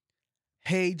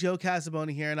Hey, Joe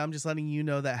Casabona here, and I'm just letting you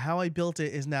know that How I Built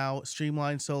It is now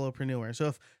Streamlined Solopreneur. So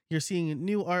if you're seeing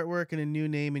new artwork and a new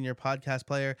name in your podcast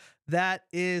player, that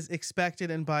is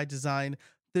expected and by design.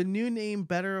 The new name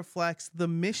better reflects the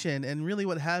mission and really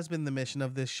what has been the mission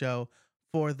of this show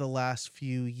for the last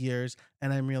few years,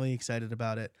 and I'm really excited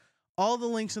about it. All the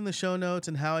links in the show notes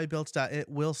and howibuilt.it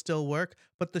will still work,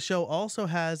 but the show also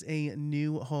has a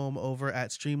new home over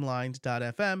at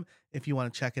streamlined.fm if you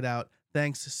want to check it out.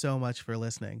 Thanks so much for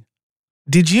listening.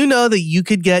 Did you know that you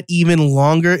could get even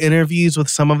longer interviews with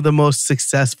some of the most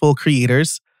successful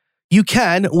creators? You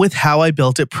can with How I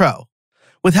Built It Pro.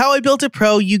 With How I Built It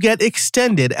Pro, you get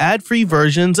extended ad-free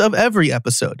versions of every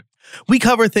episode. We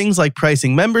cover things like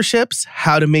pricing memberships,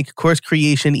 how to make course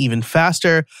creation even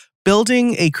faster,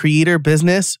 building a creator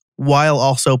business while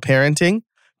also parenting,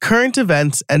 current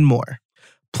events, and more.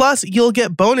 Plus, you'll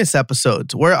get bonus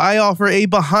episodes where I offer a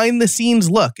behind-the-scenes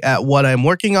look at what I'm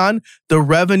working on, the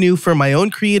revenue for my own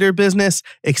creator business,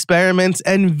 experiments,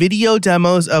 and video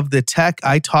demos of the tech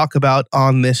I talk about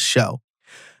on this show.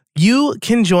 You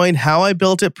can join How I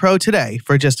Built It Pro today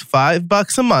for just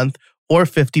 $5 a month or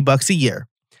 $50 a year.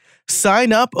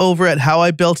 Sign up over at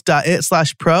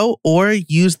howibuilt.it/pro or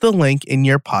use the link in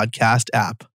your podcast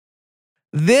app.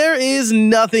 There is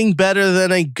nothing better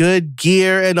than a good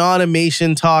gear and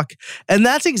automation talk, and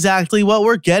that's exactly what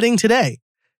we're getting today.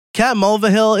 Kat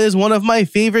Mulvihill is one of my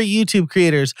favorite YouTube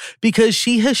creators because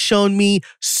she has shown me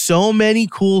so many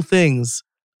cool things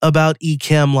about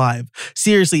Ecamm Live.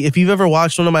 Seriously, if you've ever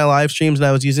watched one of my live streams and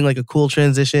I was using like a cool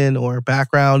transition or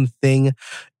background thing,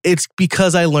 it's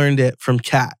because I learned it from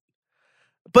Kat.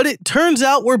 But it turns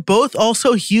out we're both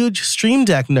also huge Stream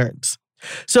Deck nerds.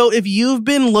 So if you've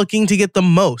been looking to get the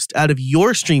most out of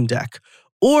your Stream Deck,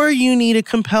 or you need a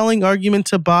compelling argument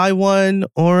to buy one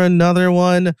or another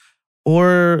one,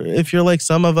 or if you're like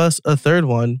some of us, a third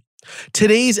one,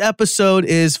 today's episode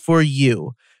is for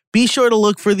you. Be sure to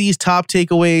look for these top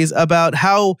takeaways about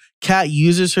how Kat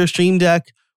uses her Stream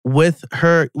Deck with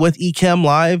Ecamm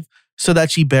Live so that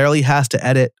she barely has to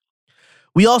edit.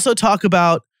 We also talk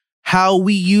about how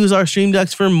we use our Stream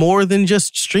Decks for more than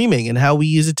just streaming and how we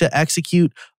use it to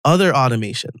execute other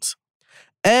automations.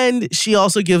 And she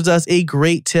also gives us a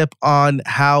great tip on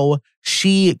how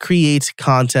she creates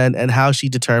content and how she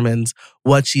determines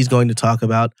what she's going to talk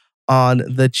about on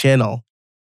the channel.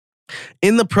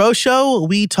 In the Pro Show,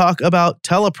 we talk about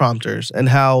teleprompters and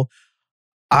how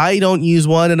I don't use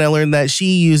one, and I learned that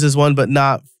she uses one, but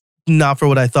not for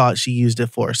what I thought she used it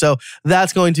for. So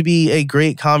that's going to be a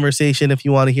great conversation. If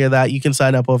you want to hear that, you can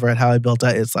sign up over at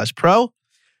howibuilt.it/pro.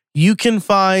 You can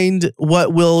find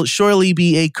what will surely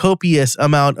be a copious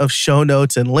amount of show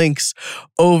notes and links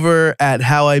over at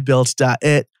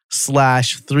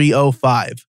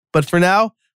howibuilt.it/305. But for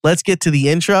now, let's get to the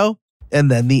intro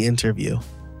and then the interview.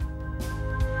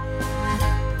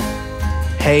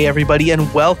 Hey everybody,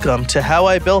 and welcome to How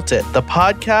I Built It, the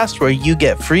podcast where you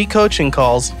get free coaching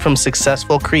calls from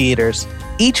successful creators.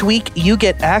 Each week, you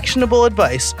get actionable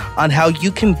advice on how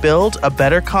you can build a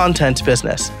better content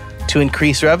business to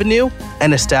increase revenue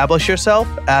and establish yourself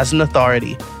as an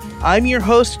authority. I'm your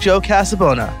host, Joe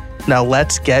Casabona. Now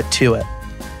let's get to it.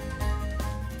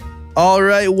 All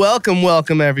right,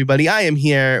 welcome everybody. I am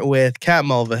here with Kat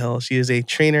Mulvihill. She is a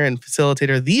trainer and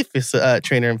facilitator,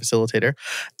 trainer and facilitator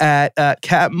at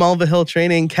Kat Mulvihill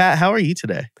Training. Kat, how are you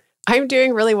today? I'm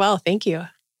doing really well, thank you.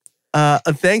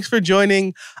 Thanks for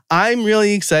joining. I'm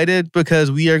really excited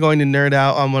because we are going to nerd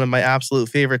out on one of my absolute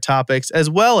favorite topics, as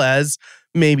well as,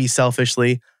 maybe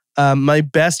selfishly, my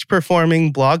best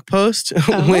performing blog post,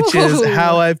 which is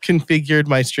how I've configured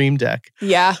my Stream Deck.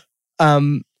 Yeah.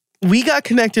 We got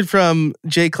connected from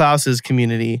Jay Klaus's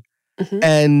community,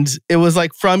 and it was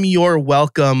like from your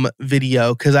welcome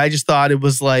video, because I just thought it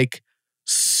was like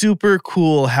super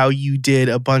cool how you did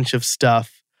a bunch of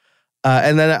stuff.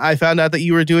 And then I found out that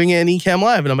you were doing it in Ecamm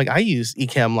Live, and I'm like, I use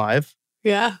Ecamm Live.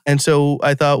 Yeah. And so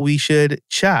I thought we should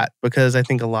chat, because I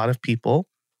think a lot of people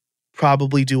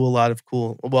probably do a lot of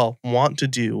want to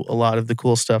do a lot of the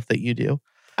cool stuff that you do.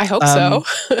 I hope so.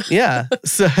 Yeah.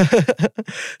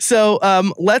 So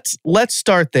let's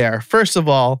start there. First of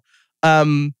all,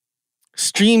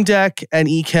 Stream Deck and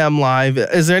Ecamm Live.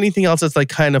 Is there anything else that's like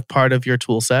kind of part of your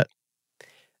tool set?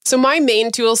 So my main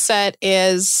tool set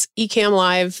is Ecamm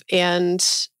Live and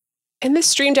this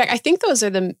Stream Deck. I think those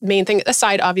are the main thing,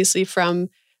 aside obviously from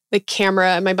the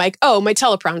camera and my mic. Oh, my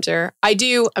teleprompter.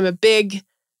 I'm a big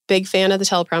fan of the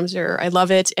teleprompter. I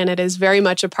love it, and it is very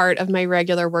much a part of my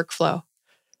regular workflow.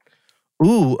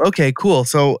 Ooh, okay, cool.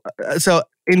 So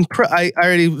in Pro, I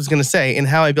already was going to say, in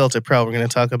How I Built It Pro, we're going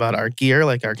to talk about our gear,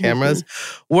 like our cameras.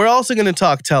 We're also going to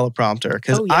talk teleprompter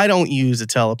because I don't use a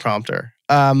teleprompter.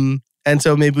 And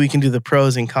so maybe we can do the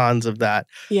pros and cons of that.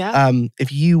 Yeah.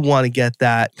 If you want to get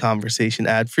that conversation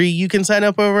ad-free, you can sign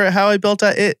up over at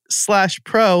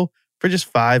howibuilt.it/pro for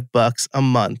just $5 a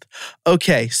month.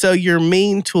 Okay, so your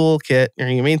main toolkit, or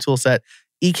your main tool set,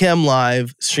 Ecamm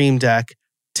Live, Stream Deck,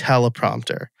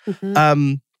 teleprompter.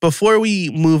 Before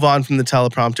we move on from the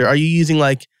teleprompter, are you using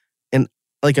like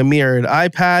a mirrored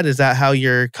iPad? Is that how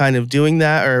you're kind of doing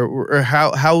that, or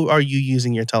how are you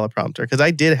using your teleprompter? Because I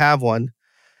did have one,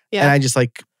 and I just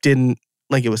didn't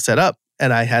it was set up,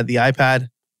 and I had the iPad,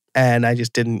 and I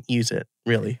just didn't use it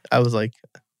really. I was like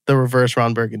the reverse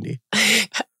Ron Burgundy.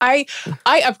 I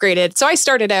upgraded. So I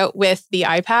started out with the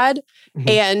iPad,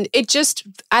 and it just,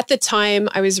 at the time,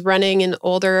 I was running an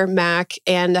older Mac,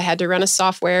 and I had to run a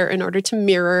software in order to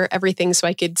mirror everything so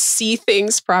I could see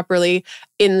things properly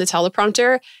in the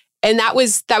teleprompter. And that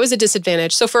was a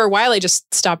disadvantage. So for a while, I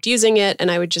just stopped using it, and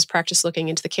I would just practice looking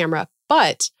into the camera.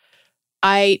 But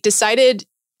I decided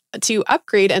to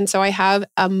upgrade, and so I have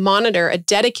a monitor, a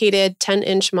dedicated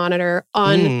 10-inch monitor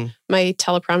on my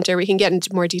teleprompter. We can get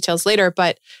into more details later,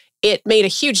 but it made a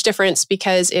huge difference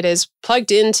because it is plugged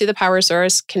into the power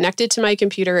source, connected to my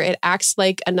computer. It acts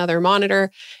like another monitor,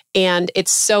 and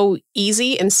it's so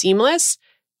easy and seamless.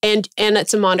 And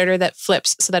it's a monitor that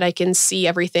flips so that I can see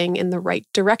everything in the right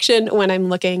direction when I'm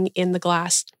looking in the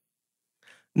glass.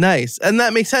 Nice. And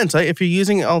that makes sense, right? If you're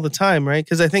using it all the time, right?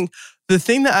 Because I think the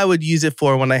thing that I would use it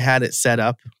for when I had it set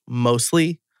up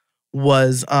mostly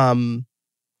was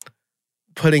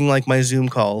putting my Zoom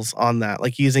calls on that,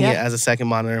 using it as a second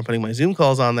monitor and putting my Zoom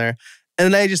calls on there.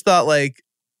 And then I just thought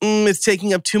it's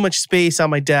taking up too much space on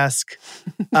my desk.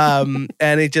 And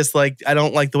it just I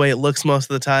don't like the way it looks most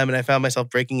of the time. And I found myself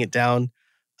breaking it down.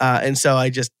 And so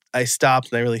I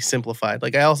stopped and I really simplified.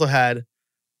 I also had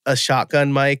a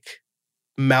shotgun mic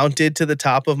mounted to the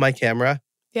top of my camera.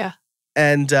 Yeah.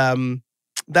 And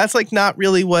that's not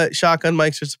really what shotgun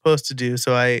mics are supposed to do.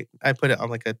 So I put it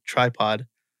on a tripod.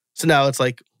 So now it's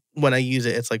when I use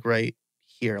it, it's right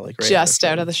here, right just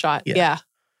out of the shot. Yeah.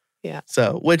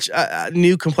 So which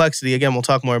new complexity, again, we'll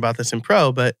talk more about this in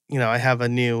Pro, but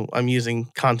I'm using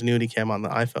continuity cam on the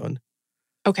iPhone.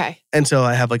 Okay. And so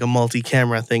I have a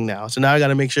multi-camera thing now. So now I got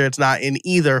to make sure it's not in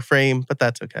either frame, but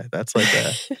that's okay. That's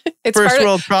a it's first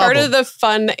world problem. Part of the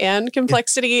fun and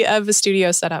complexity of a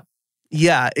studio setup.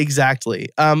 Yeah, exactly.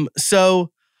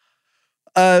 So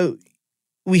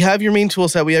we have your main tool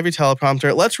set. We have your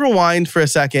teleprompter. Let's rewind for a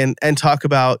second and talk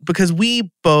about, because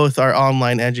we both are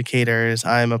online educators.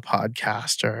 I'm a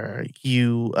podcaster.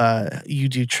 You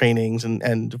do trainings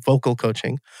and vocal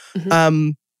coaching.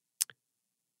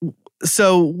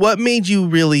 So what made you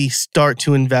really start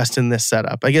to invest in this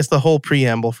setup? I guess the whole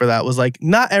preamble for that was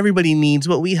not everybody needs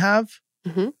what we have.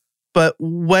 But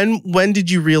when did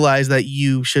you realize that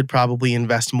you should probably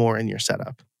invest more in your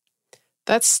setup?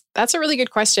 That's a really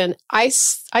good question. I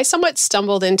somewhat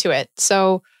stumbled into it.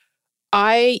 So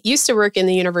I used to work in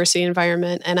the university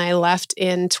environment, and I left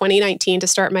in 2019 to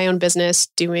start my own business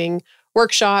doing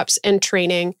workshops and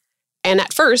training. And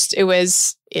at first, it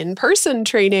was in-person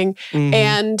training.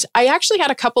 And I actually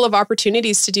had a couple of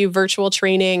opportunities to do virtual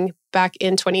training back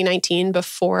in 2019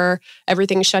 before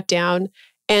everything shut down.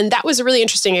 And that was a really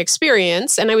interesting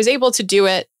experience. And I was able to do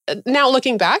it. Now,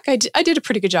 looking back, I did a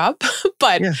pretty good job.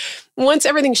 But once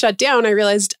everything shut down, I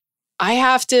realized I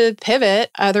have to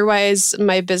pivot. Otherwise,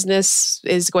 my business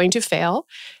is going to fail.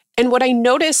 And what I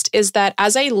noticed is that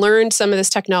as I learned some of this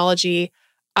technology,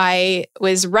 I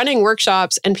was running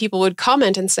workshops and people would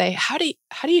comment and say, how do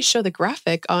you show the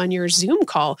graphic on your Zoom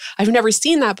call? I've never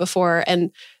seen that before.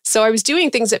 And so I was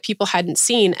doing things that people hadn't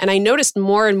seen. And I noticed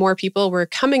more and more people were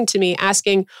coming to me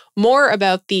asking more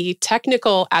about the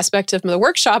technical aspect of the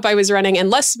workshop I was running and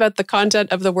less about the content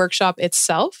of the workshop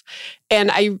itself. And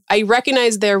I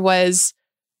recognized there was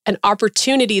an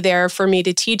opportunity there for me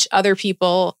to teach other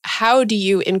people, how do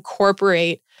you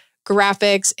incorporate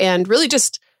graphics and really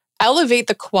just elevate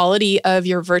the quality of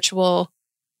your virtual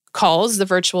calls, the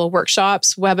virtual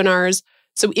workshops, webinars.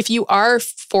 So if you are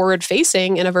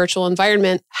forward-facing in a virtual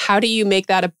environment, how do you make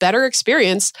that a better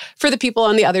experience for the people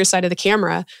on the other side of the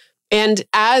camera? And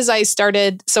as I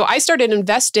started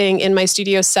investing in my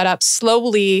studio setup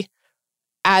slowly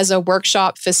as a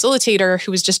workshop facilitator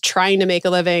who was just trying to make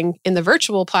a living in the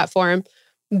virtual platform.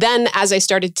 Then as I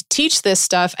started to teach this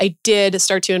stuff, I did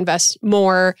start to invest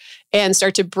more and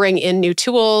start to bring in new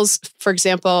tools. For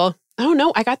example,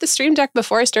 I got the Stream Deck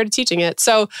before I started teaching it.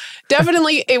 So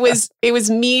definitely it was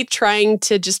me trying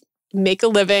to just make a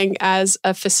living as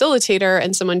a facilitator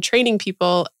and someone training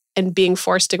people and being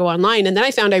forced to go online. And then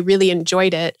I found I really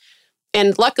enjoyed it.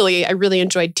 And luckily, I really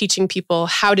enjoyed teaching people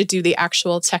how to do the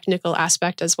actual technical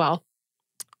aspect as well.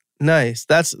 Nice.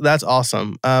 That's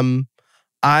awesome.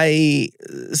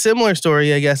 Similar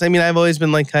story, I guess. I mean, I've always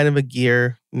been like kind of a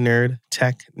gear nerd,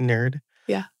 tech nerd.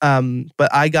 Yeah.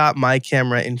 But I got my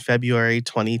camera in February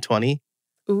 2020.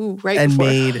 Ooh, right and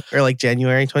before. or like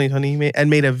January 2020, and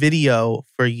made a video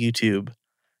for YouTube.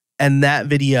 And that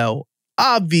video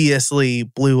obviously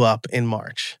blew up in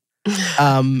March.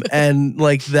 And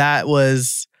like that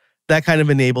kind of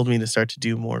enabled me to start to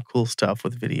do more cool stuff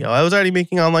with video. I was already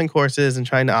making online courses and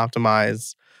trying to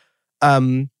optimize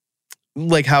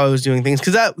like how I was doing things.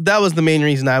 Because that was the main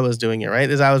reason I was doing it, right?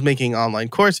 Is I was making online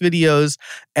course videos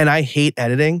and I hate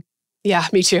editing. Yeah,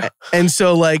 me too. And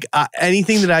so like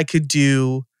anything that I could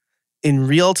do in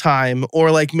real time or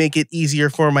like make it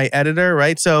easier for my editor,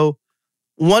 right? So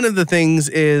one of the things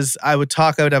is I would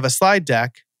have a slide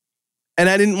deck, and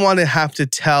I didn't want to have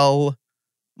to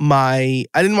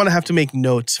make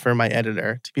notes for my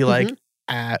editor to be like,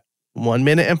 at 1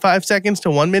 minute and 5 seconds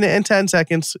to 1 minute and 10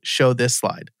 seconds, show this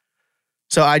slide.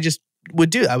 So I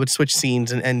would switch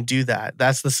scenes and do that.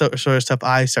 That's the sort of stuff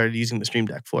I started using the Stream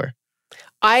Deck for.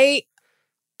 I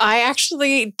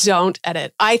actually don't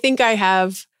edit. I think I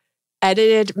have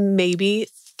edited maybe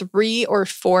 3 or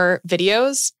 4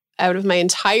 videos out of my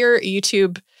entire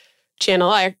YouTube channel.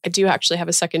 I do actually have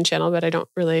a second channel, but I don't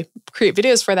really create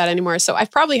videos for that anymore. So I've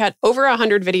probably had over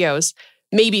 100 videos,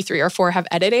 maybe 3 or 4 have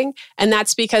editing. And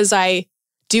that's because I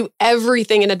do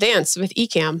everything in advance with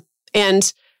Ecamm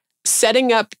and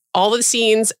setting up all of the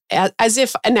scenes as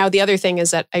if, and now the other thing is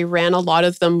that I ran a lot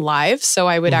of them live. So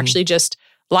I would actually just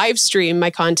live stream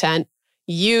my content,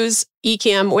 use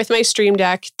Ecamm with my Stream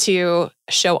Deck to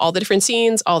show all the different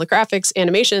scenes, all the graphics,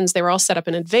 animations. They were all set up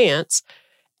in advance.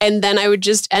 And then I would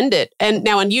just end it. And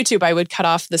now on YouTube, I would cut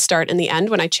off the start and the end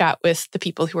when I chat with the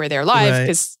people who are there live,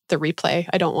 because the replay,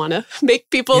 I don't want to make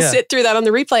people sit through that on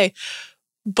the replay.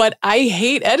 But I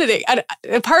hate editing.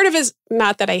 Part of it is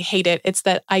not that I hate it. It's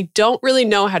that I don't really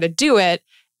know how to do it.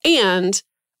 And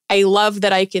I love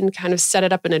that I can kind of set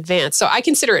it up in advance. So I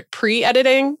consider it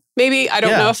pre-editing, maybe. I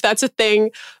don't know if that's a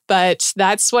thing, but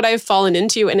that's what I've fallen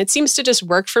into. And it seems to just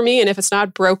work for me. And if it's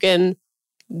not broken,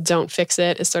 don't fix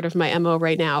it is sort of my MO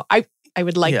right now. I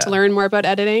would like to learn more about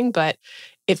editing, but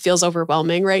it feels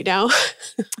overwhelming right now.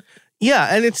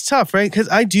 Yeah, and it's tough, right? Because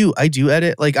I do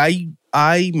edit. Like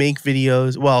I make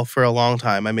videos. Well, for a long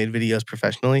time, I made videos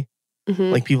professionally.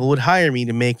 Like people would hire me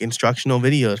to make instructional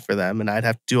videos for them, and I'd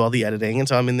have to do all the editing. And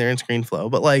so I'm in there in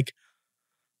ScreenFlow. But like,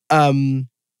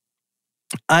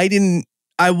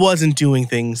 I wasn't doing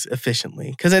things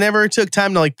efficiently because I never took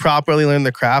time to like properly learn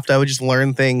the craft. I would just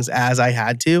learn things as I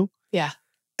had to. Yeah.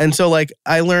 And so like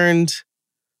I learned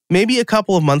maybe a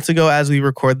couple of months ago as we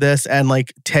record this, and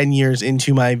like 10 years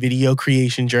into my video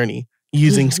creation journey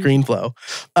using ScreenFlow,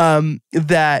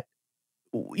 that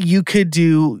you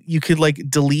could like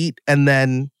delete and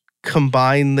then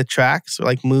combine the tracks or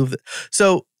like move.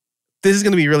 So this is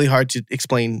going to be really hard to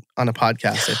explain on a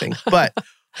podcast, I think. But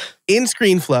in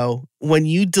ScreenFlow, when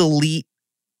you delete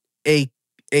a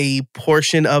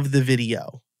portion of the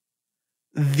video,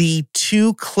 the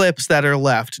 2 clips that are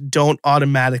left don't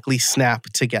automatically snap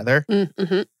together.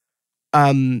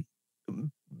 By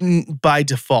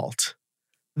default.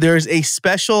 There's a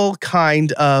special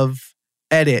kind of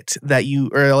edit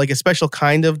or like a special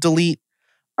kind of delete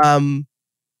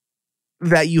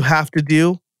that you have to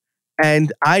do.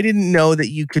 And I didn't know that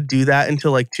you could do that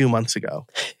until like 2 months ago.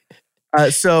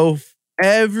 So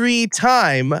every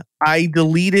time I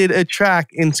deleted a track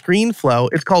in ScreenFlow,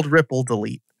 it's called ripple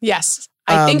delete. Yes.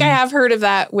 I think I have heard of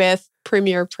that with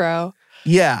Premiere Pro.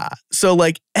 Yeah. So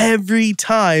like every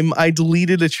time I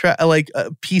deleted a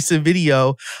piece of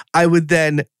video, I would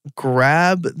then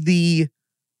grab the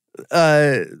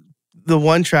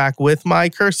one track with my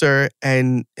cursor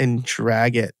and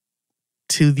drag it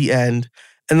to the end,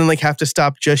 and then like have to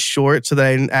stop just short so that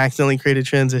I didn't accidentally create a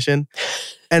transition.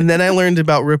 And then I learned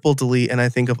about ripple delete, and I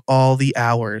think of all the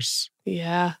hours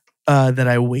that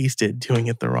I wasted doing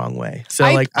it the wrong way. So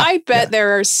I bet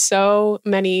there are so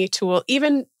many tools,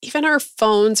 even our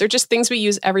phones, or just things we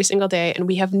use every single day, and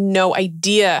we have no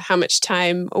idea how much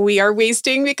time we are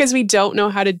wasting because we don't know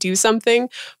how to do something.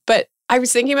 But I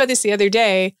was thinking about this the other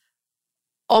day.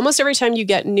 Almost every time you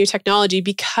get new technology,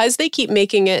 because they keep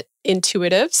making it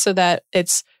intuitive so that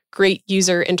it's great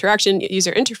user interaction,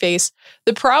 user interface,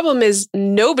 the problem is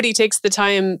nobody takes the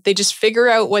time. They just figure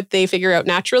out what they figure out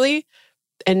naturally.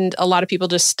 And a lot of people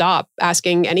just stop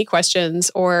asking any questions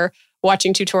or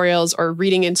watching tutorials or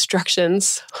reading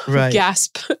instructions. Right.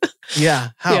 Gasp. Yeah.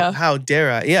 How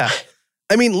dare I? Yeah.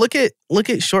 I mean, look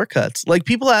at shortcuts. Like,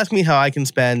 people ask me how I can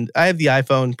spend. I have the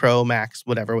iPhone Pro Max,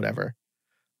 whatever.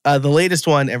 The latest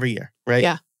one every year, right?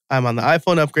 Yeah. I'm on the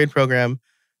iPhone upgrade program.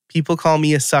 People call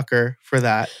me a sucker for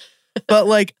that. But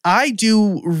like, I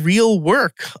do real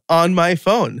work on my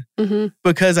phone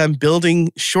because I'm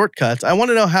building shortcuts. I want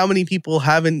to know how many people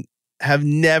have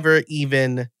never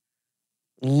even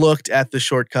looked at the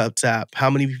Shortcuts app. How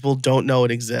many people don't know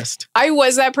it exists? I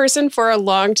was that person for a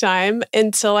long time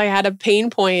until I had a pain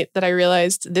point that I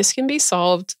realized this can be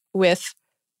solved with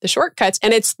the shortcuts.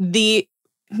 And it's the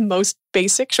most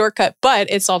basic shortcut,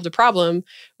 but it solved a problem,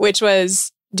 which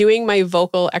was doing my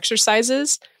vocal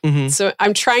exercises. So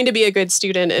I'm trying to be a good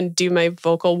student and do my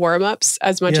vocal warm-ups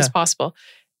as much as possible.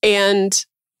 And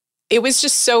it was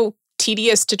just so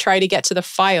tedious to try to get to the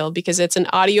file because it's an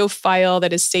audio file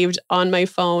that is saved on my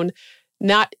phone,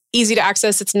 not easy to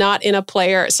access. It's not in a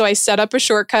player. So I set up a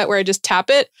shortcut where I just tap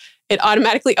it. It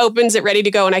automatically opens it ready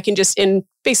to go. And I can just in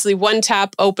basically one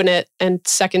tap, open it, and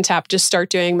second tap, just start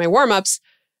doing my warm-ups.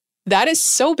 That is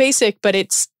so basic, but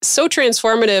it's so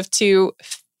transformative to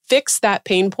fix that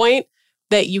pain point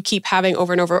that you keep having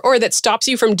over and over, or that stops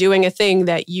you from doing a thing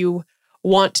that you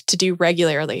want to do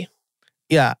regularly.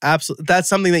 Yeah, absolutely. That's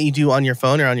something that you do on your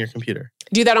phone or on your computer?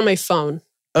 Do that on my phone.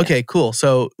 Okay, cool.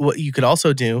 So what you could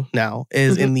also do now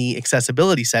is in the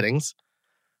accessibility settings,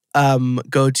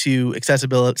 go to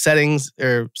accessibility settings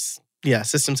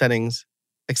system settings,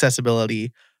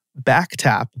 accessibility, back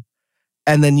tap,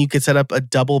 and then you could set up a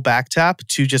double back tap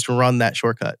to just run that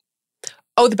shortcut.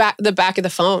 Oh, the back of the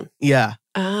phone. Yeah.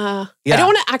 I don't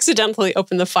want to accidentally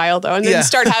open the file though, and then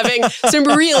start having some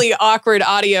really awkward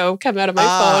audio come out of my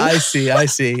phone. I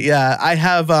see. Yeah, I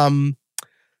have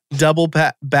double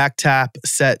back tap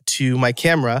set to my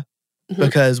camera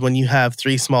because when you have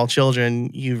 3 small children,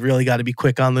 you really got to be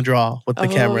quick on the draw with the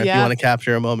camera if you want to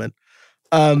capture a moment.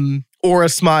 Or a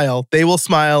smile. They will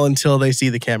smile until they see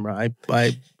the camera.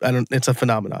 I don't. It's a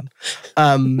phenomenon.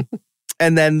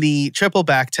 And then the triple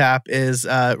back tap is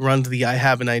runs the I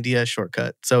have an idea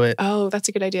shortcut. So it. Oh, that's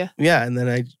a good idea. Yeah, and then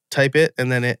I type it,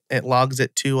 and then it logs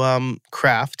it to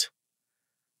Craft.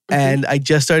 And I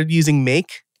just started using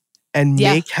Make, and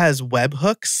Make has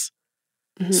webhooks.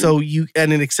 So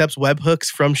and it accepts webhooks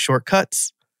from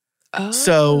shortcuts. Oh.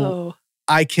 So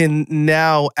I can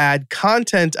now add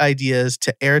content ideas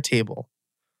to Airtable.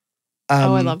 I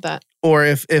love that. Or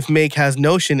if Make has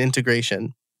Notion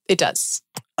integration. It does.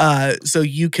 So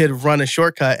you could run a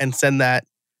shortcut and send that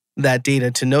data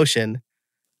to Notion.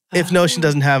 If Notion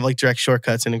doesn't have like direct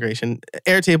shortcuts integration,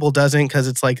 Airtable doesn't because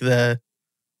it's like the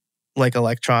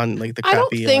Electron, like the crappy I don't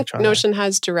think Electron Notion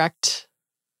has direct.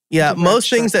 Yeah, most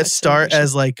things that start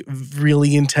as like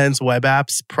really intense web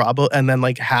apps and then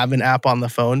like have an app on the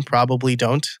phone probably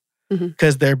don't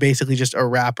because they're basically just a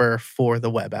wrapper for the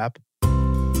web app.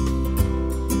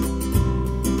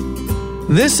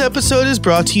 This episode is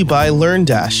brought to you by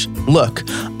LearnDash. Look,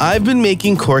 I've been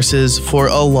making courses for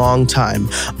a long time.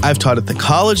 I've taught at the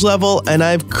college level, and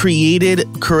I've created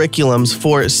curriculums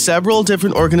for several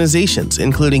different organizations,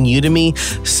 including Udemy,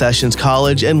 Sessions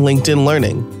College, and LinkedIn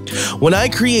Learning. When I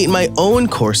create my own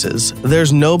courses,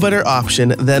 there's no better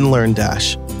option than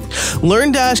LearnDash.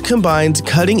 LearnDash combines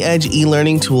cutting-edge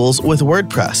e-learning tools with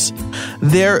WordPress.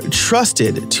 They're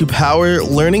trusted to power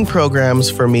learning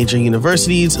programs for major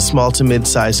universities, small to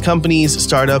mid-sized companies,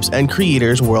 startups, and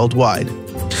creators worldwide.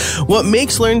 What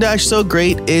makes LearnDash so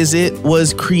great is it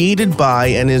was created by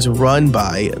and is run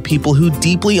by people who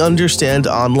deeply understand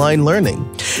online learning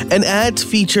and adds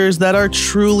features that are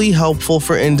truly helpful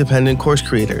for independent course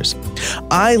creators.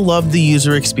 I love the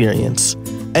user experience.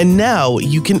 And now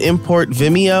you can import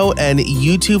Vimeo and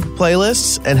YouTube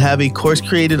playlists and have a course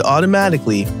created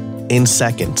automatically in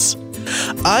seconds.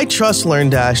 I trust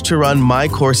LearnDash to run my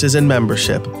courses and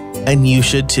membership, and you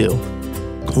should too.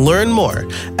 Learn more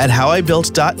at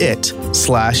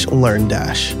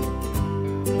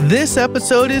howibuilt.it/LearnDash. This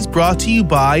episode is brought to you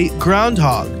by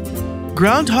Groundhog.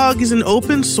 Groundhog is an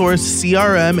open source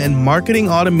CRM and marketing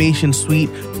automation suite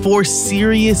for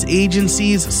serious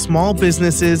agencies, small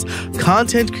businesses,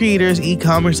 content creators,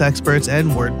 e-commerce experts, and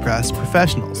WordPress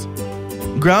professionals.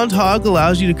 Groundhog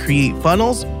allows you to create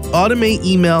funnels, automate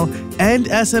email and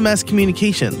SMS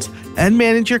communications, and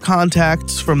manage your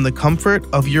contacts from the comfort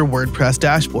of your WordPress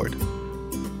dashboard.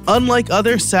 Unlike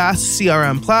other SaaS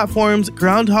CRM platforms,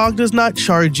 Groundhog does not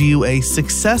charge you a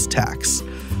success tax.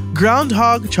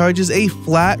 Groundhog charges a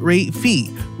flat rate fee,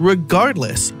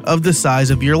 regardless of the size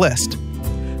of your list.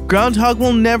 Groundhog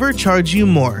will never charge you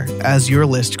more as your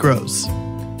list grows.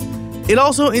 It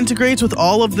also integrates with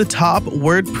all of the top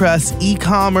WordPress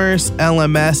e-commerce,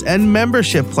 LMS, and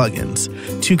membership plugins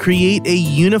to create a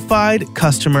unified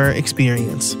customer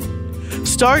experience.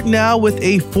 Start now with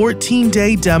a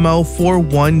 14-day demo for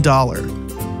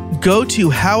 $1. Go to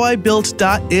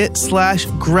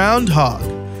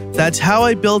howibuilt.it/groundhog. That's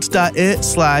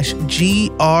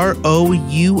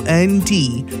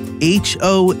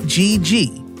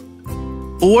howibuilt.it/GROUNDHOGG.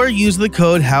 Or use the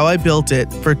code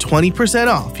HowIBuiltIt for 20%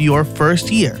 off your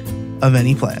first year of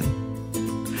any plan.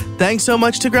 Thanks so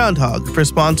much to Groundhog for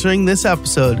sponsoring this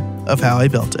episode of How I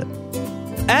Built It.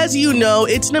 As you know,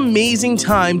 it's an amazing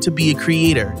time to be a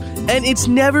creator, and it's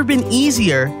never been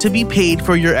easier to be paid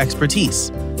for your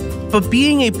expertise. But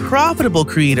being a profitable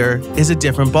creator is a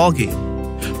different ballgame.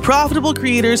 Profitable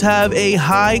creators have a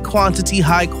high-quantity,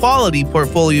 high-quality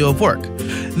portfolio of work.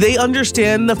 They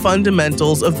understand the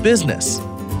fundamentals of business.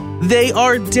 They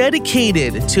are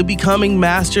dedicated to becoming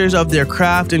masters of their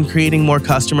craft and creating more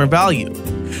customer value.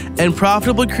 And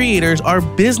profitable creators are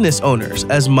business owners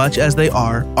as much as they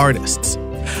are artists.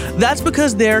 That's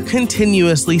because they're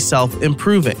continuously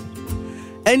self-improving.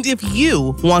 And if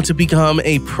you want to become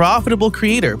a profitable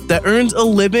creator that earns a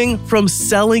living from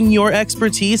selling your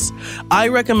expertise, I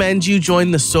recommend you join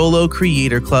the Solo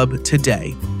Creator Club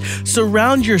today.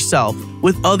 Surround yourself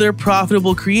with other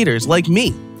profitable creators like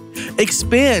me.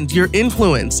 Expand your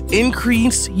influence,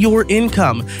 increase your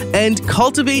income, and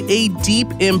cultivate a deep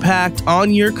impact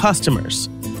on your customers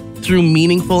through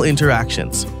meaningful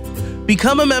interactions.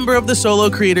 Become a member of the Solo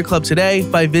Creator Club today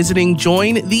by visiting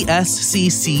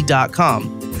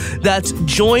jointhescc.com. That's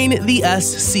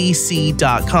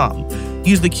jointhescc.com.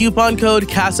 Use the coupon code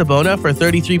CASABONA for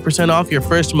 33% off your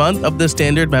first month of the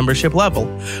standard membership level.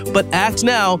 But act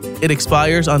now, it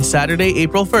expires on Saturday,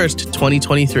 April 1st,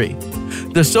 2023.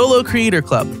 The Solo Creator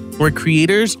Club, where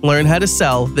creators learn how to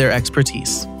sell their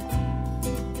expertise.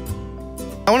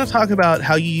 I want to talk about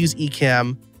how you use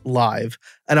Ecamm Live,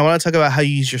 and I want to talk about how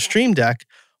you use your Stream Deck.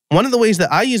 One of the ways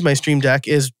that I use my Stream Deck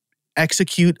is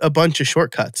execute a bunch of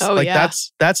shortcuts.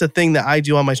 That's a thing that I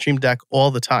do on my Stream Deck all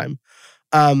the time.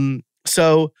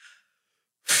 So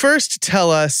first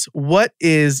tell us, what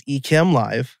is Ecamm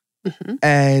Live,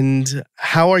 and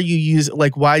how are you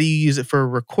why do you use it for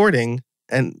recording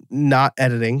and not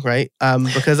editing, right?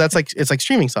 Because it's like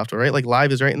streaming software, right? Like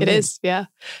Live is right in the name. It is, yeah.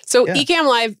 So Ecamm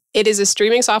Live, it is a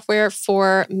streaming software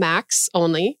for Macs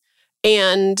only,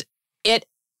 and it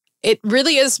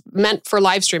really is meant for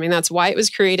live streaming. That's why it was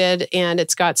created, and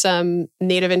it's got some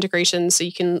native integrations so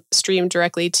you can stream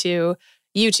directly to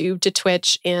YouTube, to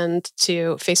Twitch, and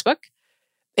to Facebook.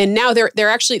 And now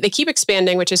they keep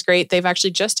expanding, which is great. They've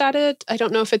actually just added, I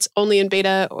don't know if it's only in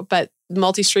beta, but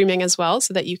multi-streaming as well,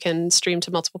 so that you can stream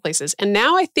to multiple places. And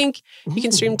now I think you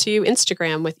can stream to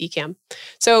Instagram with Ecamm.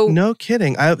 So no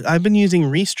kidding. I've been using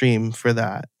Restream for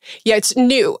that. Yeah, it's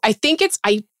new. I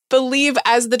believe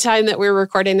as the time that we're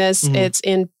recording this, it's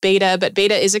in beta, but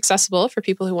beta is accessible for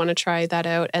people who want to try that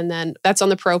out. And then that's on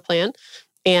the Pro plan.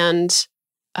 And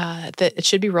it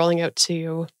should be rolling out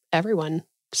to everyone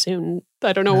soon.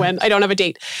 I don't know when. I don't have a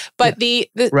date. But the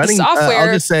software...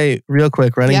 I'll just say real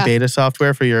quick, running beta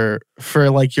software for your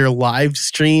live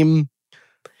stream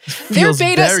feels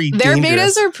very dangerous. Their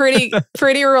betas are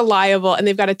pretty reliable, and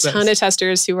they've got a ton of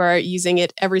testers who are using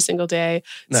it every single day.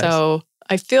 Nice. So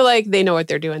I feel like they know what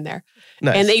they're doing there.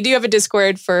 Nice. And they do have a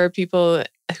Discord for people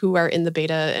who are in the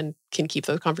beta and can keep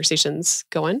those conversations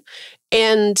going.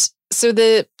 And so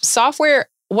the software,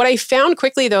 what I found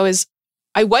quickly though is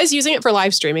I was using it for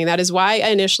live streaming. That is why I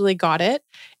initially got it.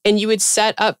 And you would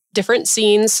set up different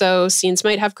scenes. So scenes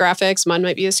might have graphics. One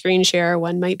might be a screen share.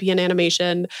 One might be an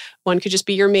animation. One could just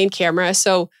be your main camera.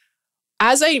 So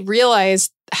as I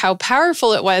realized how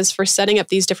powerful it was for setting up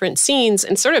these different scenes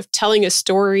and sort of telling a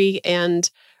story,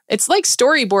 and it's like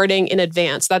storyboarding in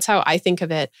advance. That's how I think of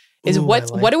it, is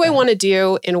what do I want to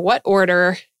do in what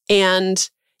order? And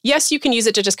yes, you can use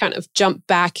it to just kind of jump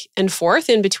back and forth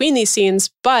in between these scenes,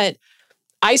 but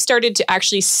I started to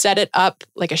actually set it up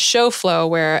like a show flow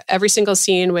where every single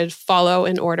scene would follow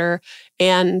in order.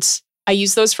 And I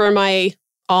use those for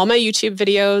all my YouTube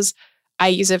videos. I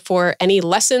use it for any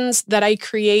lessons that I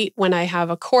create when I have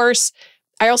a course.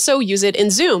 I also use it in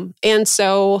Zoom. And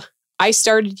so I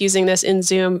started using this in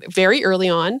Zoom very early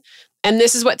on. And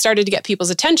this is what started to get people's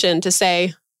attention to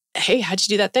say, hey, how'd you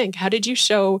do that thing? How did you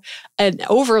show an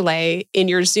overlay in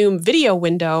your Zoom video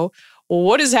window?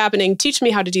 What is happening? Teach me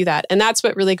how to do that. And that's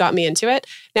what really got me into it.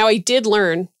 Now, I did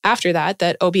learn after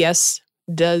that OBS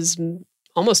does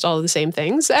almost all of the same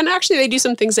things. And actually, they do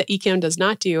some things that Ecamm does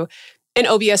not do. And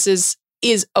OBS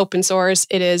is open source.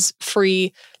 It is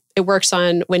free. It works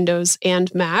on Windows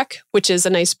and Mac, which is a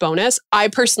nice bonus. I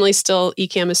personally still,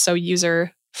 Ecamm is so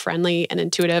user friendly and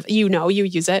intuitive. You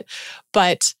use it.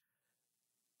 But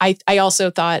I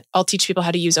also thought I'll teach people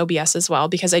how to use OBS as well,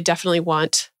 because I definitely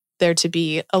want there to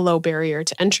be a low barrier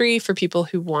to entry for people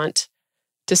who want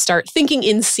to start thinking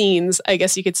in scenes, I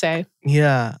guess you could say.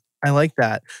 Yeah, I like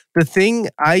that. The thing,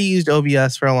 I used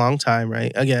OBS for a long time,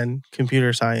 right? Again,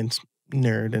 computer science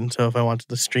nerd. And so if I wanted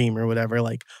to stream or whatever,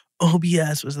 like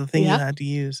OBS was the thing you had to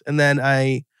use. And then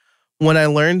when I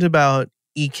learned about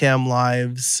Ecamm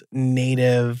Live's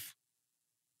native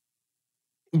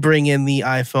bring in the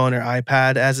iPhone or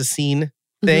iPad as a scene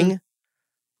thing,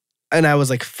 and I was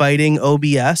like fighting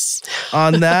OBS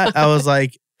on that, I was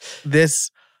like,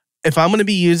 if I'm going to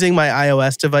be using my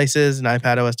iOS devices and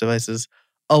iPadOS devices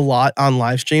a lot on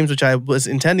live streams, which I was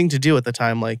intending to do at the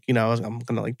time, like, I'm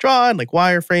going to like draw and like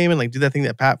wireframe and like do that thing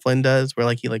that Pat Flynn does where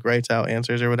like he like writes out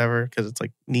answers or whatever because it's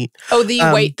like neat. Oh, the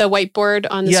whiteboard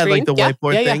on the screen? Yeah, like the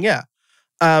whiteboard thing, yeah.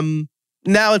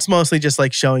 Now it's mostly just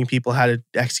like showing people how to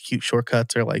execute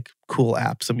shortcuts or like cool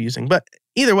apps I'm using. But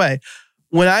either way,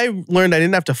 when I learned I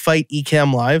didn't have to fight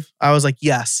Ecamm Live, I was like,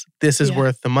 yes, this is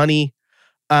worth the money.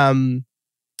 And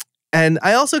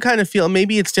I also kind of feel,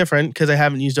 maybe it's different because I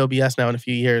haven't used OBS now in a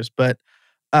few years, but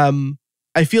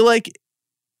I feel like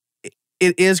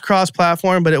it is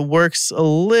cross-platform, but it works a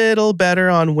little better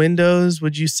on Windows.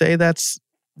 Would you say that's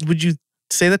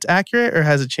accurate, or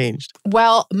has it changed?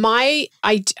 Well, I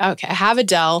have a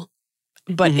Dell,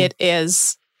 but it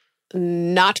is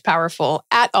not powerful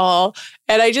at all.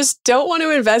 And I just don't want to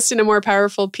invest in a more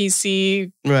powerful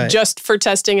PC just for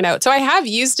testing it out. So I have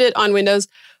used it on Windows,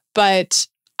 but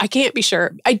I can't be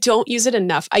sure. I don't use it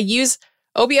enough. I use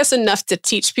OBS enough to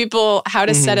teach people how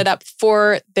to set it up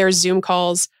for their Zoom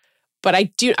calls. But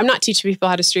I'm not teaching people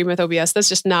how to stream with OBS. That's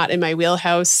just not in my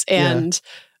wheelhouse. And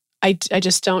I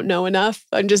just don't know enough.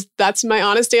 That's my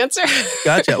honest answer.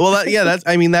 Gotcha. Well,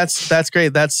 that's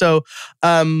great. That's so,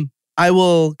 I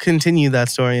will continue that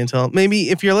story until maybe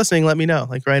if you're listening, let me know,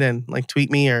 like write in, like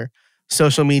tweet me or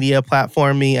social media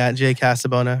platform me at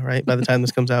jcasabona, right? By the time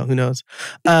this comes out, who knows?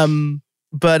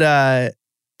 But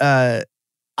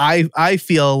I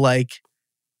feel like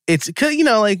it's,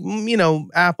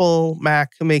 Apple,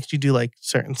 Mac makes you do like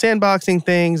certain sandboxing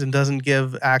things and doesn't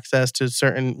give access to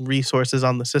certain resources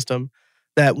on the system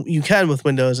that you can with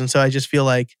Windows. And so I just feel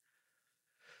like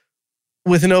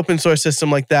with an open source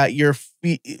system like that, your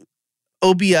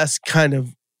OBS kind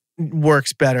of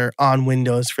works better on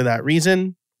Windows for that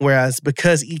reason. Whereas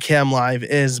because Ecamm Live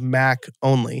is Mac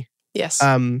only, yes,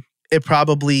 it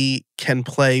probably can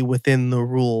play within the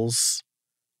rules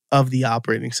of the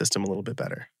operating system a little bit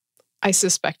better. I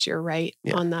suspect you're right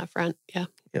on that front. Yeah.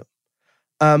 Yep.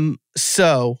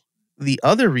 So the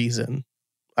other reason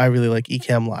I really like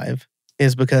Ecamm Live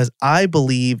is because I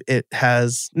believe it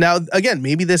has, now again,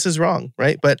 maybe this is wrong,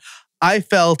 right? But I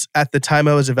felt at the time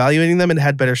I was evaluating them, it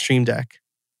had better Stream Deck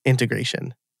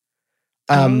integration.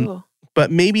 But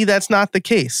maybe that's not the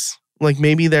case. Like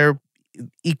maybe they're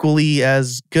equally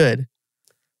as good,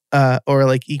 or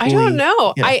like equally. I don't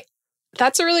know. Yeah.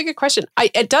 That's a really good question.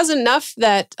 It does enough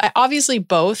that obviously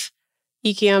both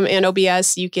Ecamm and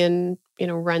OBS you can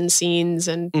run scenes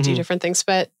and do different things,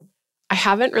 but I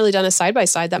haven't really done a side by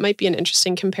side. That might be an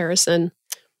interesting comparison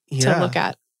to look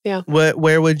at. Yeah.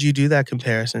 Where would you do that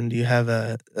comparison? Do you have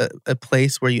a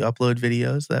place where you upload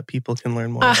videos that people can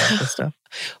learn more about this stuff?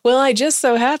 Well, it just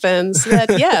so happens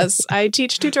that, yes, I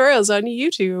teach tutorials on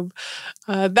YouTube.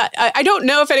 I don't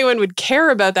know if anyone would care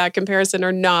about that comparison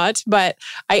or not, but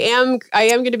I am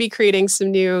going to be creating some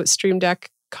new Stream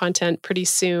Deck content pretty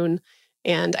soon.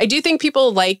 And I do think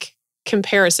people like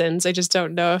comparisons. I just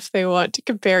don't know if they want to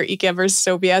compare Ecamm versus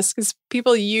OBS because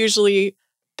people usually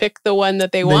pick the one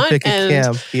that they want. Pick a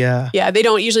camp, yeah, they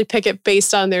don't usually pick it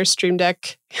based on their Stream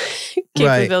Deck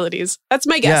capabilities. Right. That's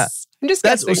my guess. I'm just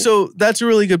guessing. So that's a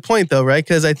really good point though, right?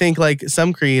 Because I think like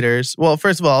some creators, well,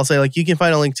 first of all, I'll say like you can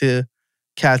find a link to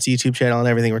Kat's YouTube channel and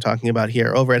everything we're talking about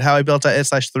here over at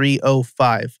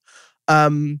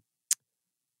howibuilt.it/305.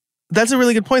 That's a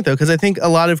really good point though, because I think a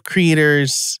lot of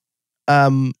creators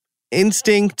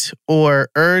instinct or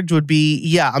urge would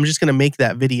be, I'm just going to make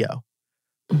that video.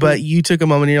 But you took a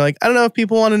moment and you're like, I don't know if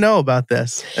people want to know about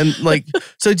this. And like,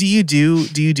 so do you do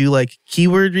like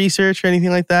keyword research or anything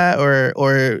like that?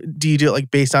 Or do you do it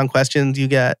like based on questions you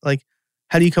get? Like,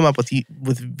 how do you come up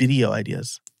with video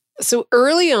ideas? So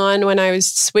early on when I was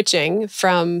switching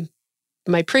from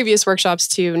my previous workshops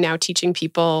to now teaching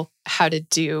people how to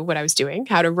do what I was doing,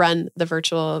 how to run the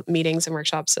virtual meetings and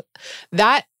workshops,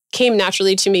 that came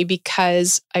naturally to me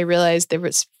because I realized there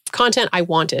was content I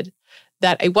wanted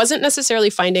that I wasn't necessarily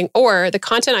finding, or the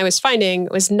content I was finding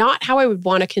was not how I would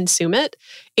want to consume it.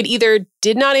 It either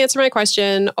did not answer my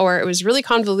question, or it was really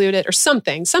convoluted, or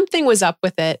something. Something was up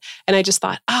with it. And I just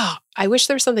thought, I wish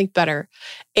there was something better.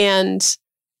 And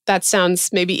that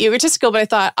sounds maybe egotistical, but I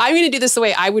thought, I'm going to do this the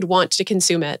way I would want to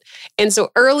consume it. And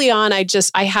so early on, I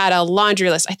had a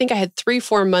laundry list. I think I had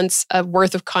 3-4 months of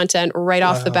worth of content right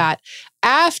off the bat.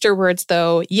 Afterwards,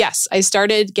 though, yes, I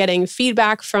started getting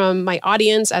feedback from my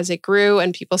audience as it grew,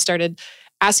 and people started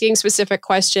asking specific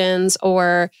questions,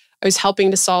 or I was helping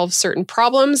to solve certain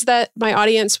problems that my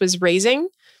audience was raising.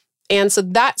 And so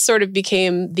that sort of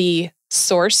became the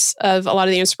source of a lot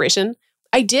of the inspiration.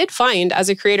 I did find as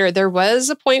a creator, there was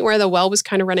a point where the well was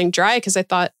kind of running dry, because I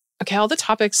thought, okay, all the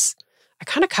topics, I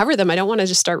kind of cover them. I don't want to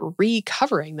just start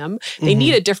recovering them. They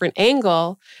need a different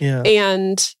angle. Yeah.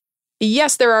 And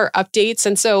yes, there are updates.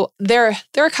 And so there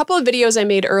are a couple of videos I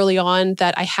made early on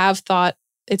that I have thought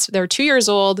they're 2 years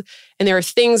old, and there are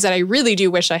things that I really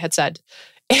do wish I had said.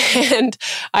 And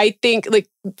I think, like,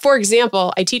 for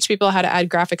example, I teach people how to add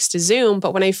graphics to Zoom,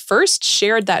 but when I first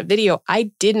shared that video,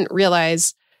 I didn't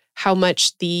realize how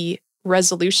much the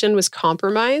resolution was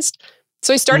compromised.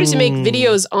 So I started to make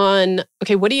videos on,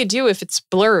 okay, what do you do if it's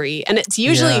blurry? And it's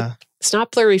usually, it's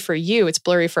not blurry for you, it's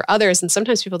blurry for others. And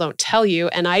sometimes people don't tell you.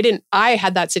 And I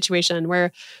had that situation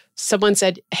where someone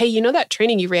said, hey, you know that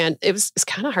training you ran, it's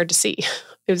kind of hard to see.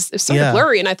 It was sort of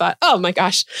blurry. And I thought, oh my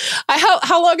gosh,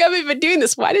 how long have I been doing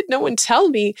this? Why did no one tell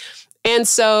me? And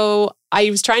so I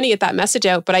was trying to get that message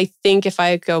out. But I think if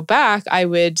I go back, I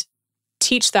would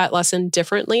teach that lesson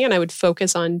differently, and I would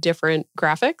focus on different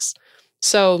graphics.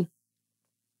 So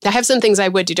I have some things I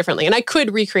would do differently, and I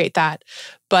could recreate that.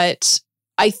 But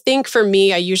I think for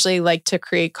me, I usually like to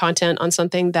create content on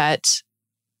something that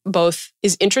both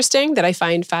is interesting, that I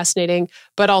find fascinating,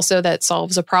 but also that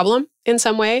solves a problem in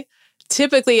some way.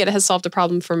 Typically, it has solved a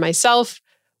problem for myself,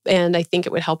 and I think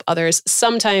it would help others.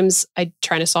 Sometimes I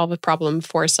try to solve a problem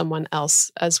for someone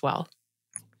else as well.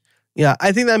 Yeah,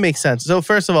 I think that makes sense. So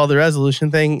first of all, the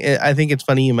resolution thing, I think it's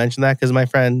funny you mentioned that, because my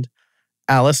friend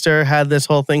Alistair had this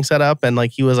whole thing set up, and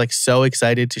like he was like so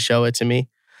excited to show it to me.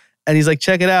 And he's like,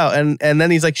 check it out. And then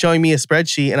he's like showing me a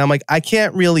spreadsheet, and I'm like, I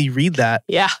can't really read that.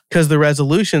 Yeah. Because the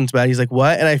resolution's bad. He's like,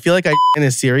 what? And I feel like I in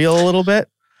his cereal a little bit.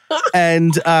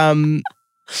 And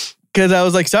because I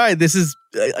was like, sorry,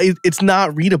 it's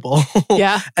not readable.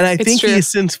 Yeah. And I think true. he has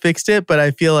since fixed it, but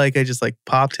I feel like I just like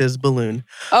popped his balloon.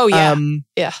 Oh, yeah.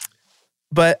 Yeah.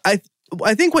 But I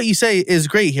think what you say is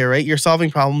great here, right? You're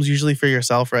solving problems usually for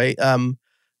yourself, right?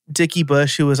 Dickie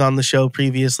Bush, who was on the show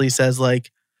previously, says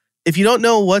like, if you don't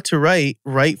know what to write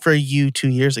for you 2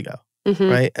 years ago,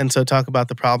 right? And so talk about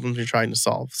the problems you're trying to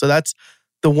solve. So that's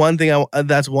the one thing.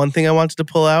 That's one thing I wanted to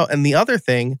pull out, and the other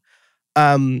thing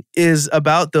is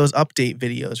about those update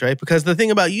videos, right? Because the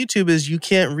thing about YouTube is you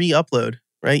can't re-upload,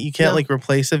 right? You can't like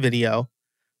replace a video.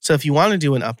 So if you want to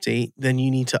do an update, then you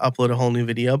need to upload a whole new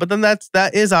video. But then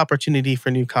that is opportunity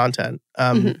for new content.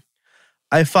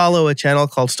 I follow a channel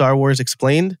called Star Wars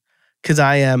Explained, because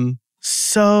I am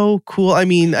so cool. I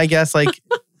mean, I guess like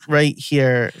right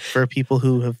here for people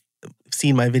who have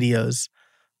seen my videos,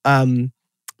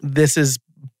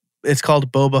 it's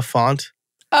called Boba Font.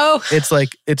 Oh, it's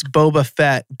Boba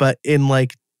Fett, but in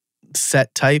like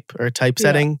set type or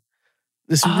typesetting.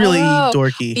 It's really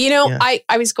dorky. You know,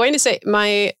 I was going to say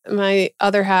my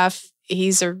other half,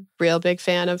 he's a real big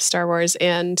fan of Star Wars,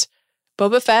 and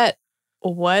Boba Fett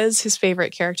was his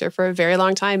favorite character for a very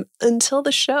long time until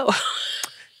the show.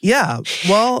 Yeah,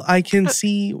 well, I can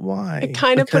see why. It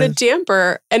kind of put a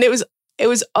damper, and it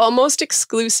was almost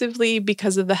exclusively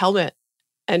because of the helmet.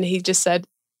 And he just said,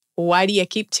 "Why do you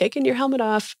keep taking your helmet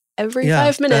off every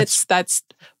 5 minutes?" That's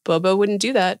Boba wouldn't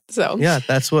do that. So yeah,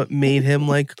 that's what made him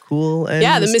like cool and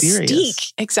the mysterious.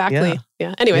 mystique. Exactly.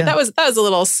 Yeah. Anyway, that was a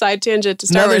little side tangent to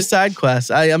Star Another Wars. side quest.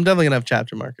 I'm definitely gonna have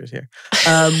chapter markers here.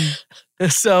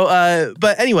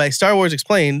 But anyway, Star Wars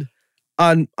Explained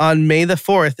on May the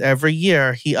 4th every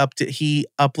year he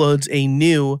uploads a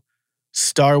new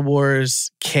Star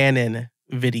Wars canon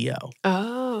video.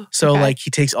 Oh. So like he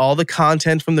takes all the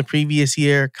content from the previous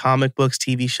year, comic books,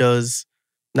 TV shows,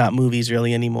 not movies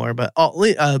really anymore, but all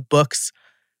books,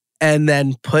 and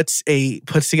then puts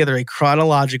together a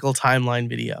chronological timeline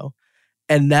video.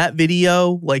 And that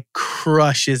video like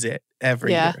crushes it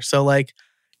every year. So like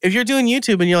if you're doing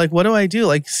YouTube and you're like, what do I do?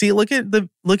 Like, look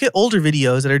at older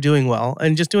videos that are doing well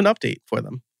and just do an update for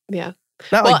them. Yeah.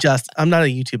 I'm not a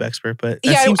YouTube expert, but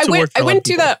that seems to work for I wouldn't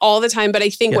do that all the time, but I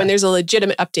think when there's a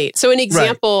legitimate update. So an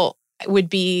example would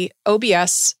be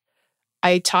OBS.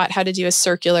 I taught how to do a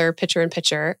circular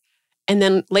picture-in-picture, And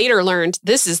then later learned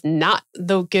this is not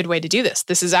the good way to do this.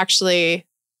 This is actually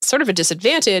sort of a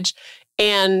disadvantage.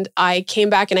 And I came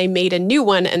back and I made a new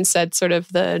one and said sort of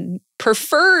the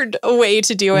preferred way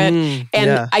to do it.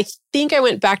 And I think I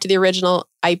went back to the original.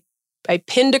 I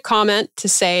pinned a comment to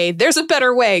say, there's a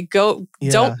better way. Don't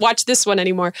watch this one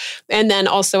anymore. And then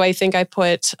also I think I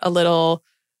put a little,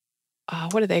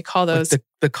 what do they call those? Like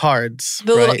the cards.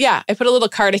 I put a little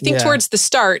card, I think towards the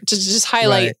start to just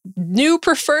highlight new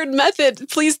preferred method.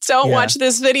 Please don't watch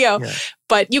this video. Yeah.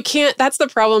 But you can't, that's the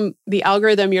problem. The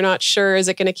algorithm, you're not sure, is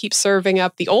it going to keep serving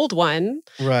up the old one?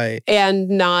 Right. And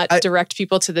not direct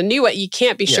people to the new one? You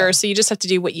can't be sure. So you just have to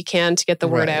do what you can to get the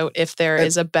word out if there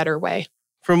is a better way.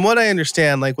 From what I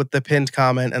understand, like with the pinned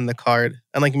comment and the card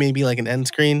and like maybe like an end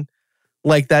screen,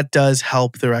 like that does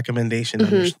help the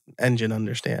recommendation engine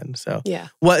understand. So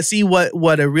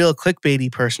what a real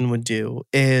clickbaity person would do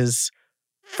is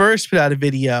first put out a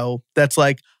video that's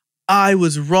like, I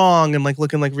was wrong, and like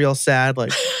looking like real sad,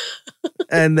 like,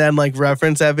 and then like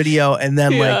reference that video, and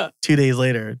then like 2 days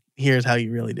later, here's how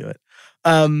you really do it.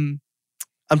 I'm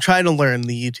trying to learn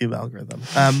the YouTube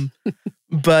algorithm.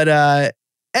 But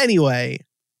anyway,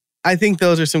 I think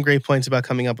those are some great points about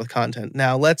coming up with content.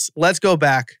 Now let's go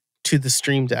back to the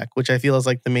Stream Deck, which I feel is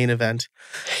like the main event.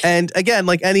 And again,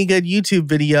 like any good YouTube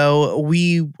video,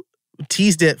 we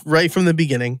teased it right from the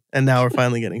beginning, and now we're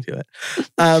finally getting to it.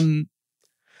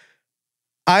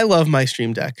 I love my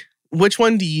Stream Deck. Which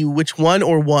one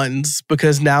or ones?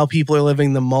 Because now people are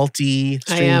living the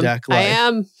multi-Stream Deck life. I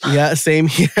am. Yeah, same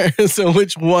here. So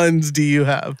which ones do you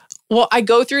have? Well, I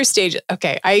go through stages.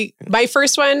 Okay, my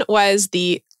first one was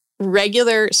the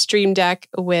regular Stream Deck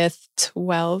with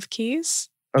 12 keys.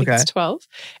 Okay. It's 12.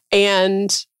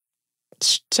 And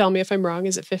tell me if I'm wrong.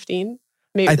 Is it 15?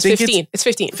 Maybe it's 15. It's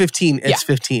 15. 15. It's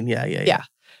 15. Yeah.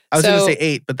 I was going to say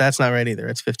 8, but that's not right either.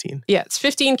 It's 15. Yeah, it's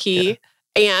 15 key. Yeah.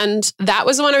 And that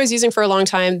was the one I was using for a long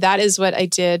time. That is what I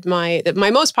did. My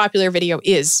most popular video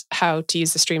is how to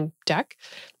use the Stream Deck.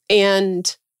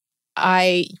 And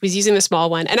I was using the small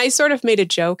one. And I sort of made a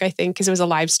joke, I think, because it was a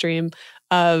live stream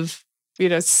of,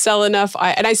 sell enough.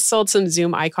 And I sold some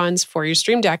Zoom icons for your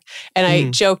Stream Deck. And I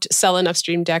joked, sell enough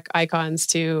Stream Deck icons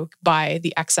to buy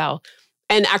the XL.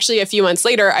 And actually, a few months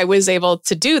later, I was able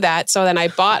to do that. So then I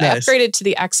upgraded to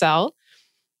the XL.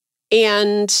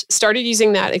 And started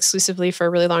using that exclusively for a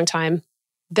really long time.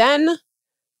 Then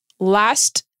I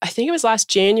think it was last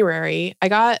January, I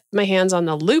got my hands on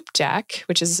the Loop Deck,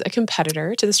 which is a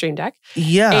competitor to the Stream Deck.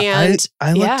 Yeah, and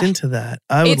I looked into that.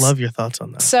 I would love your thoughts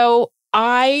on that. So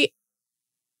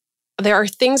there are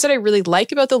things that I really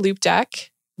like about the Loop Deck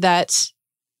that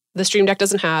the Stream Deck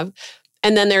doesn't have.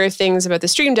 And then there are things about the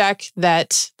Stream Deck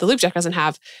that the Loop Deck doesn't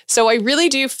have. So I really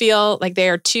do feel like they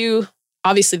are two.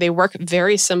 Obviously, they work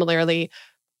very similarly.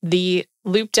 The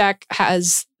Loop Deck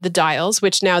has the dials,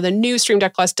 which now the new Stream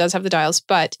Deck Plus does have the dials,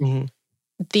 but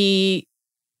the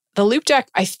Loop Deck,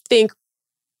 I think,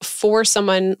 for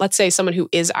someone, let's say someone who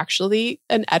is actually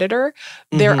an editor,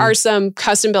 there are some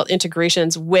custom-built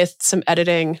integrations with some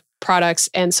editing products,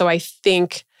 and so I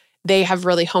think they have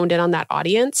really honed in on that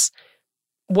audience.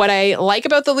 What I like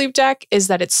about the Loop Deck is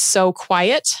that it's so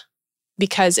quiet,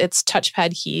 because it's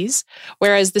touchpad keys.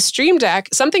 Whereas the Stream Deck,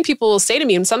 something people will say to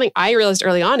me and something I realized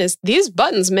early on is these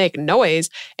buttons make noise.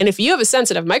 And if you have a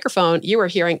sensitive microphone, you are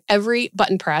hearing every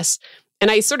button press.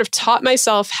 And I sort of taught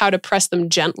myself how to press them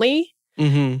gently.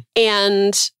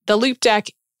 And the Loop Deck,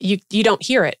 you don't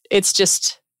hear it. It's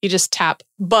just, you just tap.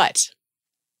 But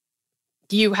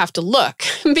you have to look,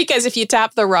 because if you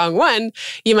tap the wrong one,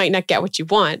 you might not get what you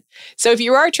want. So if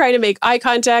you are trying to make eye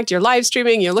contact, you're live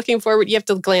streaming, you're looking forward, you have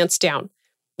to glance down.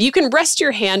 You can rest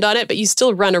your hand on it, but you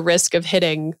still run a risk of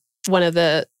hitting one of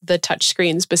the touch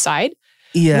screens beside.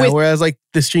 Yeah, whereas like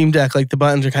the Stream Deck, like the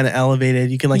buttons are kind of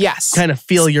elevated. You can like kind of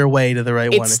feel your way to the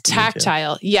right one. It's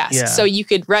tactile, yes. Yeah. So you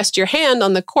could rest your hand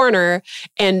on the corner,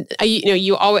 and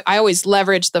I always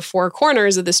leverage the 4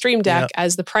 corners of the Stream Deck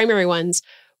as the primary ones.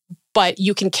 But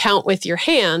you can count with your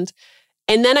hand.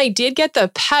 And then I did get the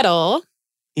pedal.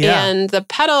 And the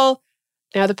pedal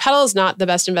is not the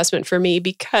best investment for me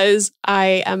because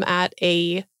I am at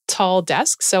a tall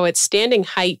desk. So it's standing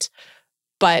height,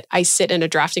 but I sit in a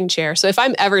drafting chair. So if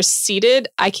I'm ever seated,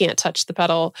 I can't touch the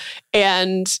pedal.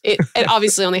 And it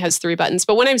obviously only has 3 buttons.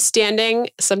 But when I'm standing,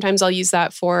 sometimes I'll use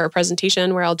that for a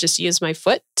presentation where I'll just use my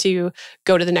foot to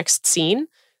go to the next scene.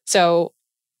 So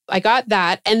I got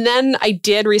that. And then I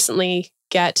did recently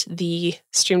get the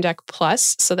Stream Deck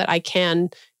Plus so that I can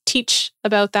teach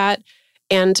about that.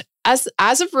 And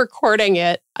as of recording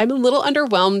it, I'm a little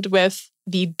underwhelmed with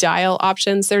the dial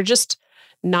options.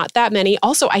 Not that many.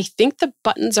 Also, I think the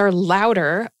buttons are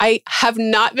louder. I have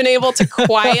not been able to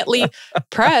quietly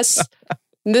press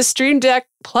the Stream Deck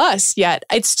Plus yet.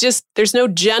 It's just, there's no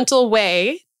gentle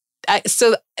way.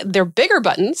 So they're bigger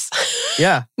buttons.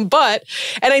 Yeah. And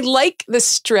I like the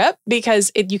strip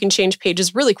because you can change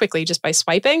pages really quickly just by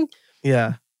swiping.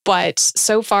 Yeah. But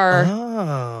so far,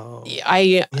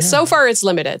 so far it's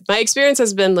limited. My experience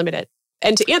has been limited.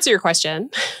 And to answer your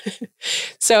question,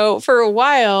 so for a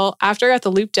while after I got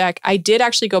the Loop Deck, I did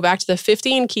actually go back to the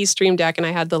 15 key Stream Deck, and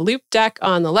I had the Loop Deck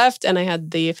on the left and I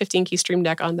had the 15 key Stream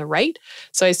Deck on the right.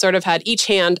 So I sort of had each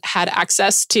hand had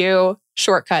access to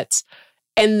shortcuts.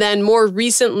 And then more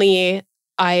recently,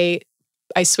 I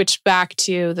switched back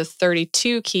to the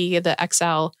 32 key, the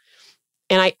XL,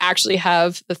 and I actually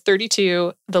have the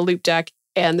 32, the Loop Deck,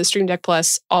 and the Stream Deck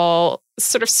Plus all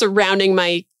sort of surrounding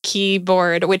my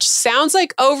keyboard, which sounds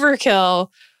like overkill,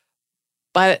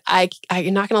 but I'm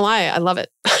not going to lie, I love it.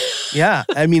 Yeah.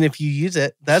 I mean, if you use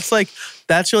it, that's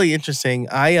really interesting.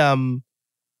 I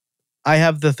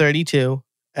have the 32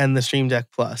 and the Stream Deck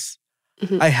Plus.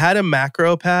 I had a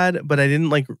macro pad, but I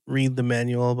didn't read the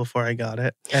manual before I got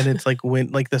it. And it's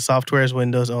the software is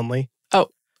Windows only. Oh,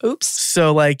 oops.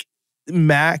 So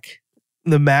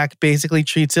the Mac basically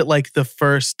treats it like the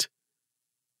first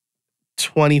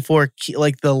 24 key,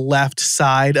 the left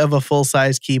side of a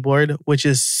full-size keyboard, which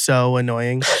is so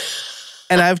annoying.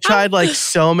 And I've tried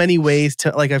so many ways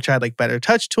to I've tried Better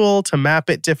Touch Tool to map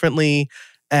it differently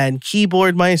and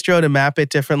Keyboard Maestro to map it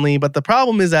differently. But the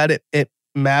problem is that it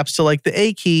maps to the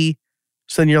A key.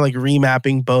 So then you're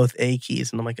remapping both A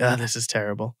keys. And I'm oh, this is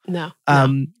terrible. No.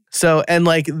 So, and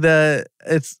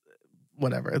it's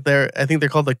whatever. I think they're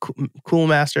called Cool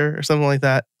Master or something like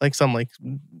that. Some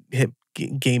hip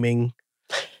gaming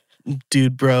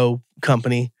dude bro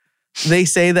company. They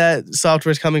say that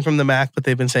software is coming from the Mac, but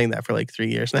they've been saying that for 3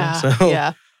 years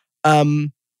now.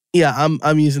 I'm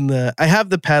using I have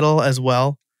the pedal as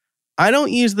well. I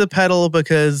don't use the pedal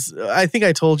because I think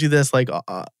I told you this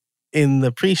in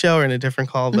the pre-show or in a different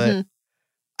call, but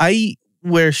I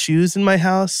wear shoes in my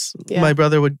house. Yeah. My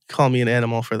brother would call me an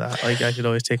animal for that. I should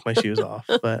always take my shoes off.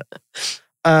 But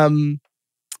and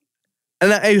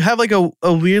I have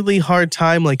a weirdly hard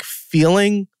time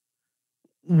feeling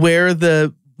where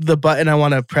the button I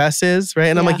want to press is, right?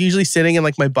 And I'm usually sitting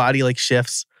and my body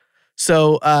shifts.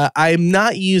 So I'm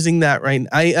not using that right now.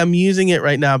 I am using it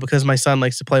right now because my son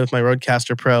likes to play with my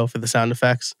Rodecaster Pro for the sound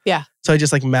effects. Yeah. So I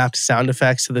just mapped sound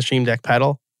effects to the Stream Deck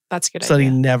pedal. That's a good so idea.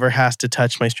 So he never has to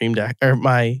touch my Stream Deck or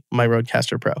my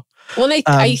Rodecaster Pro. Well,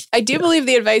 I do believe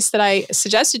the advice that I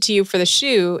suggested to you for the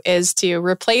shoe is to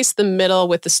replace the middle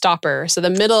with the stopper. So the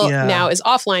middle now is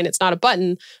offline. It's not a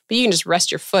button, but you can just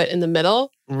rest your foot in the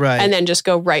middle. Right. And then just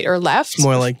go right or left. It's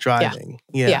more like driving.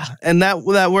 Yeah. And that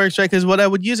works, right? Because what I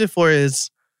would use it for is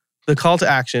the call to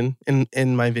action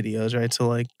in my videos, right?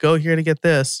 So go here to get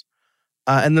this.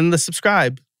 And then the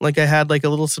subscribe. I had a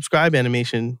little subscribe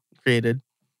animation created.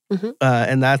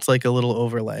 And that's a little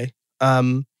overlay.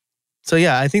 So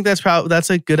yeah, I think that's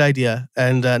a good idea.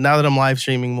 And now that I'm live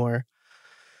streaming more,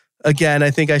 again,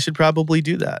 I think I should probably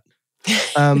do that.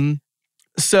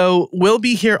 So we'll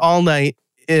be here all night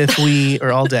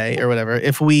or all day or whatever,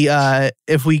 if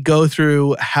we go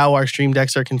through how our Stream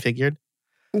Decks are configured.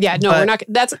 Yeah, no, we're not.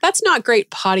 That's not great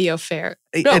patio fare.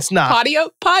 No, it's not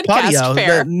podcast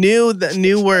fare. The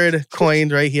new word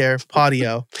coined right here,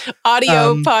 patio.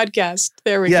 Audio podcast.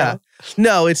 There we go.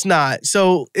 No, it's not.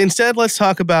 So instead, let's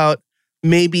talk about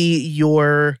maybe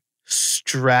your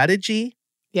strategy.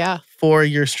 Yeah. For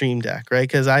your Stream Deck, right?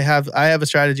 Because I have a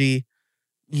strategy.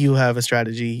 You have a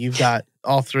strategy. You've got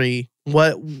all three.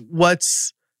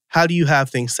 How do you have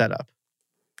things set up?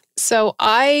 So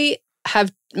I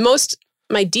have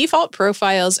my default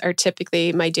profiles are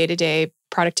typically my day-to-day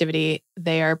productivity.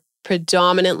 They are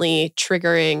predominantly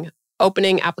triggering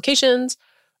opening applications,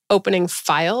 opening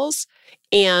files,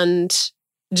 and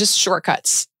just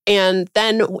shortcuts. And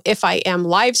then if I am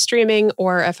live streaming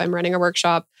or if I'm running a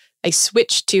workshop, I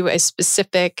switch to a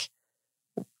specific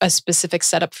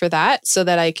setup for that so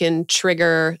that I can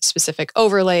trigger specific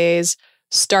overlays,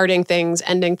 starting things,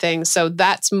 ending things. So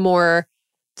that's more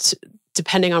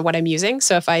depending on what I'm using.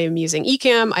 So if I am using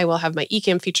Ecamm, I will have my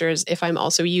Ecamm features. If I'm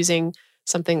also using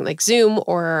something like Zoom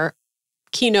or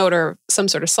Keynote or some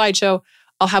sort of slideshow,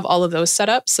 I'll have all of those set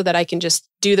up so that I can just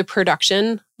do the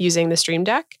production using the Stream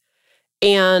Deck.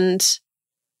 And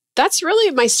that's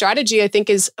really my strategy, I think,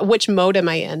 is which mode am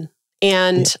I in?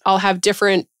 And I'll have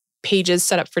different pages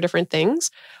set up for different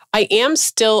things. I am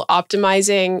still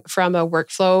optimizing from a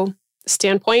workflow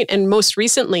standpoint. And most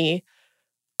recently,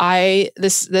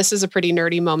 This is a pretty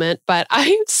nerdy moment, but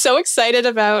I'm so excited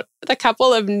about the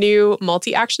couple of new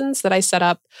multi-actions that I set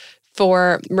up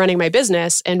for running my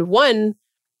business. And one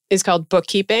is called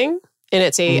bookkeeping. And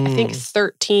it's I think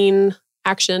 13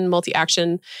 action,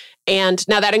 multi-action. And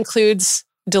now that includes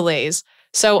delays.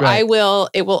 So Right. it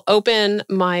will open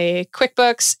my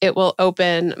QuickBooks, it will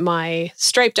open my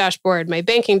Stripe dashboard, my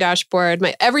banking dashboard,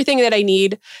 my everything that I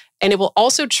need. And it will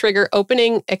also trigger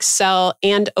opening Excel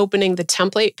and opening the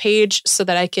template page so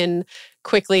that I can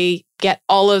quickly get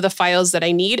all of the files that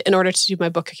I need in order to do my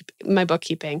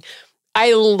bookkeeping.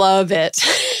 I love it.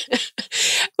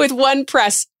 With one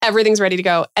press, everything's ready to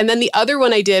go. And then the other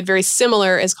one I did very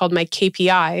similar is called my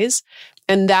KPIs.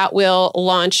 And that will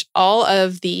launch all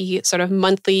of the sort of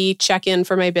monthly check-in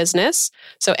for my business.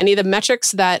 So any of the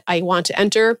metrics that I want to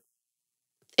enter,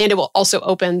 and it will also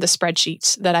open the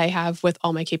spreadsheet that I have with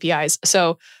all my KPIs.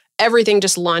 So everything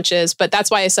just launches, but that's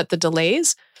why I set the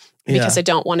delays because I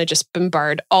don't want to just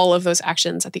bombard all of those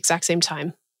actions at the exact same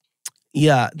time.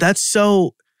 Yeah, that's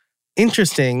so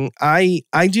interesting. I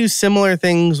do similar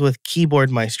things with Keyboard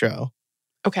Maestro.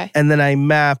 Okay. And then I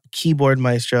map Keyboard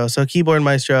Maestro. So Keyboard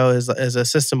Maestro is a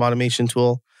system automation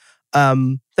tool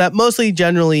that mostly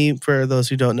generally, for those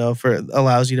who don't know,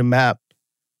 allows you to map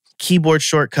keyboard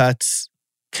shortcuts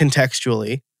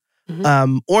contextually,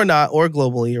 or not, or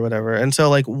globally or whatever. And so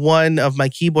like one of my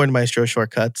Keyboard Maestro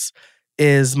shortcuts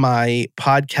is my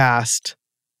podcast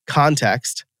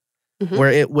context, where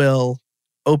it will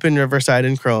open Riverside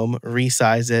in Chrome,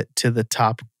 resize it to the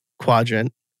top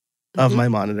quadrant of my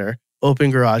monitor,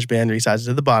 open GarageBand, resize it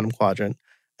to the bottom quadrant,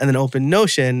 and then open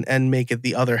Notion and make it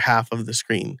the other half of the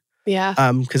screen.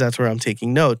 Yeah. Because that's where I'm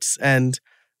taking notes. And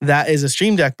that is a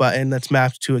Stream Deck button that's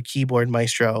mapped to a Keyboard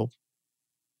Maestro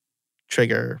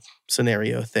trigger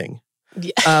scenario thing.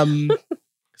 Yeah.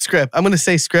 Script. I'm going to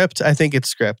say script. I think it's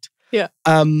script. Yeah.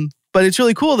 But it's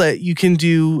really cool that you can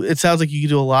do, it sounds like you can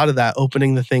do a lot of that,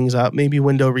 opening the things up, maybe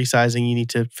window resizing you need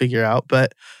to figure out.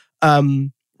 But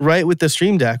right with the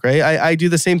Stream Deck, right? I do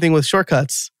the same thing with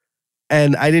shortcuts.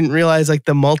 And I didn't realize like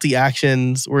the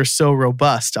multi-actions were so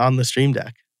robust on the Stream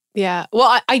Deck. Yeah.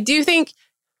 Well, I do think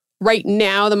right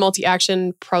now the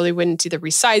multi-action probably wouldn't do the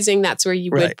resizing. That's where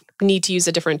you would need to use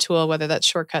a different tool, whether that's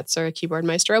shortcuts or a Keyboard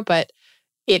Maestro. But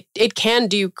it can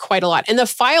do quite a lot. And the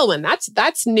file one,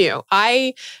 that's new.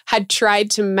 I had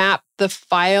tried to map the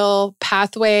file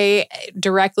pathway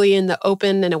directly in the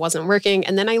open and it wasn't working.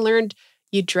 And then I learned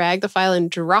you drag the file and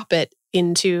drop it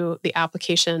into the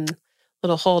application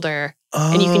little holder.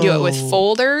 Oh. And you can do it with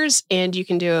folders and you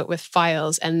can do it with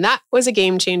files. And that was a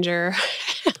game changer.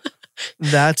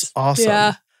 That's awesome.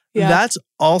 Yeah. That's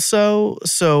also,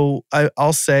 so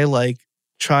I'll say like,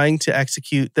 trying to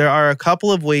execute, there are a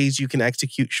couple of ways you can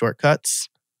execute shortcuts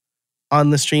on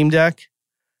the Stream Deck.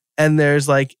 And there's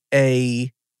like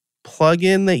a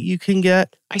plugin that you can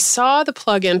get. I saw the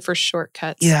plugin for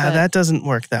shortcuts. Yeah, that doesn't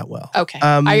work that well. Okay.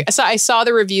 I saw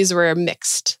the reviews were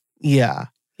mixed. Yeah.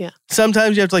 Yeah.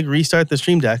 Sometimes you have to like restart the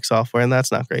Stream Deck software and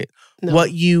that's not great. No.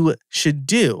 What you should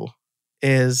do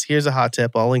is, here's a hot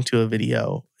tip. I'll link to a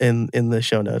video in the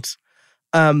show notes.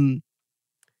 In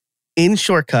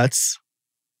shortcuts,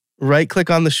 right-click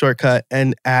on the shortcut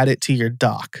and add it to your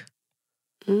dock.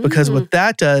 Because what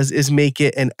that does is make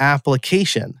it an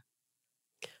application.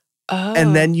 Oh.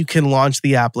 And then you can launch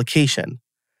the application.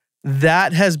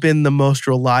 That has been the most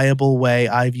reliable way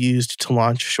I've used to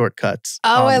launch shortcuts.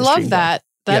 Oh, I love that.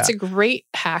 That's a great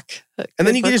hack. And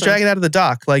then you can just drag it out of the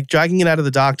dock. Like dragging it out of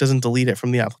the dock doesn't delete it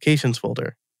from the applications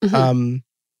folder.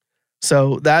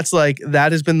 So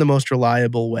that has been the most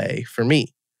reliable way for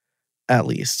me, at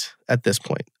least at this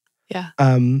point. Yeah.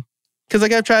 Because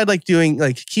like I've tried like doing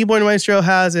like Keyboard Maestro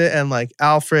has it and like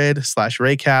Alfred /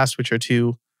 Raycast, which are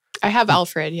two. I have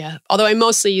Alfred, yeah. Although I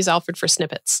mostly use Alfred for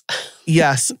snippets.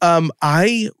 Yes.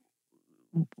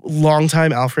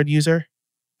 Longtime Alfred user.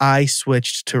 I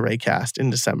switched to Raycast in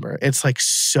December. It's like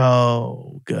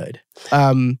so good.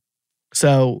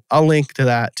 So I'll link to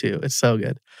that too. It's so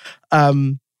good.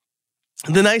 The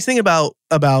nice thing about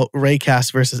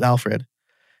Raycast versus Alfred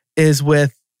is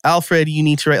with Alfred, you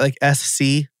need to write like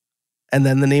SC and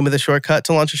then the name of the shortcut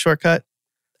to launch a shortcut.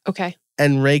 Okay.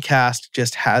 And Raycast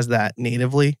just has that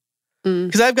natively.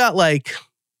 Because I've got like,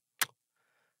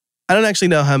 I don't actually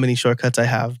know how many shortcuts I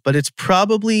have, but it's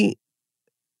probably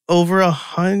over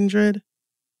 100.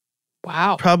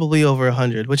 Wow. Probably over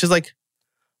 100, which is like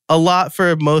a lot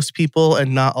for most people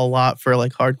and not a lot for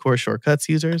like hardcore shortcuts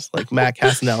users like Matt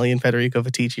Casanelli and Federico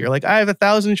Vitici are like, I have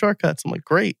 1,000 shortcuts. I'm like,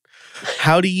 great.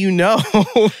 How do you know?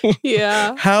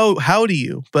 Yeah. How do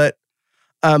you? But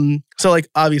so like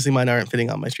obviously mine aren't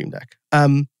fitting on my Stream Deck.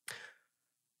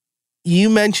 you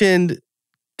mentioned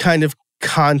kind of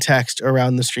context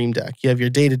around the Stream Deck. You have your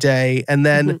day-to-day, and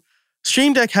then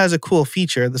Stream Deck has a cool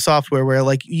feature, the software, where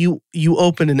like you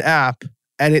open an app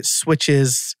and it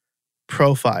switches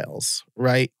profiles,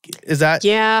 right? Is that...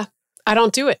 Yeah, I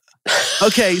don't do it.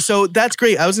 Okay, so that's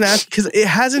great. I was going to ask because it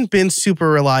hasn't been super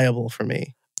reliable for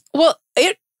me. Well,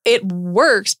 it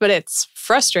works, but it's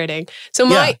frustrating. So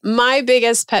my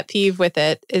biggest pet peeve with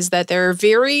it is that there are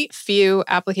very few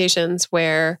applications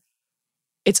where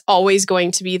it's always going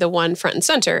to be the one front and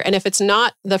center. And if it's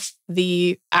not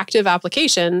the active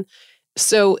application,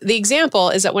 so the example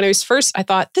is that when I was first, I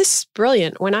thought, this is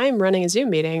brilliant. When I'm running a Zoom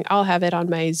meeting, I'll have it on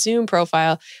my Zoom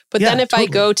profile. But then if I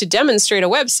go to demonstrate a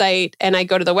website and I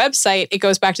go to the website, it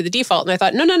goes back to the default. And I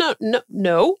thought,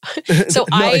 no. So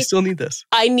I still need this.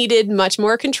 I needed much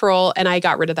more control and I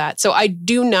got rid of that. So I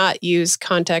do not use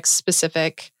context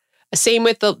specific. Same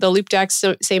with the Loop Deck,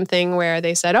 same thing where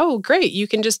they said, oh, great, you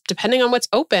can just, depending on what's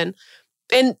open.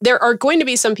 And there are going to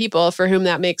be some people for whom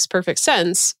that makes perfect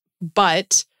sense.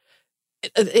 But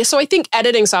so I think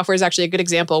editing software is actually a good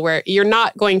example where you're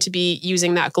not going to be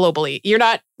using that globally. You're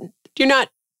not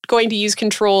going to use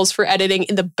controls for editing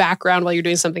in the background while you're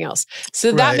doing something else.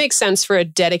 So that makes sense for a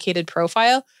dedicated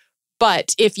profile.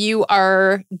 But if you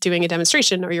are doing a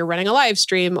demonstration or you're running a live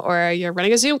stream or you're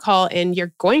running a Zoom call and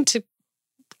you're going to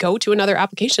go to another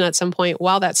application at some point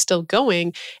while that's still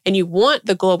going and you want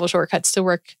the global shortcuts to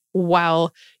work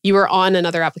while you are on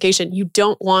another application, you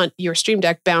don't want your Stream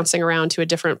Deck bouncing around to a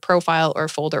different profile or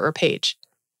folder or page.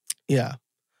 Yeah.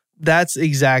 That's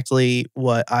exactly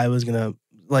what I was going to...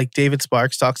 Like David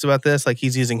Sparks talks about this. Like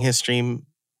he's using his Stream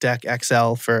Deck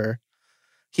XL for...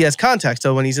 He has context.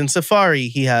 So when he's in Safari,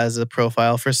 he has a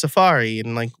profile for Safari.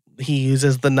 And like he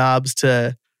uses the knobs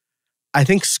to, I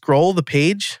think, scroll the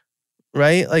page,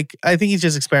 right? Like I think he's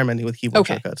just experimenting with keyboard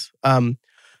shortcuts.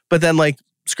 But then like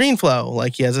ScreenFlow,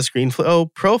 like he has a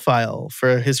ScreenFlow profile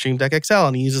for his Stream Deck XL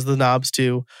and he uses the knobs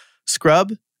to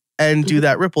scrub and do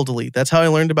that ripple delete. That's how I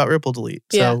learned about ripple delete.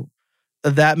 So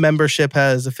that membership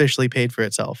has officially paid for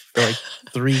itself for like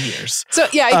 3 years. So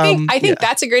yeah, I think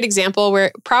that's a great example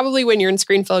where probably when you're in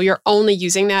ScreenFlow, you're only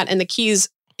using that and the keys,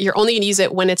 you're only going to use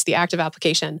it when it's the active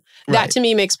application. That to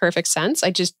me makes perfect sense.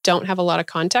 I just don't have a lot of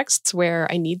contexts where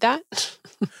I need that.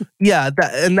 Yeah,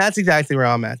 and that's exactly where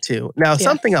I'm at too. Now,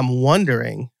 something I'm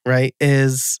wondering, right,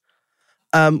 is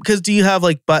because do you have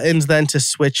like buttons then to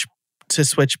switch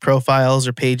profiles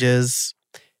or pages?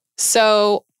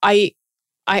 So I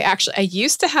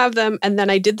used to have them and then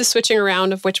I did the switching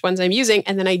around of which ones I'm using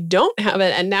and then I don't have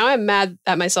it and now I'm mad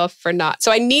at myself for not.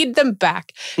 So I need them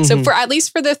back. So for at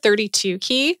least for the 32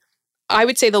 key, I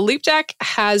would say the Loop Deck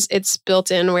has its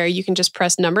built-in where you can just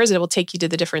press numbers and it will take you to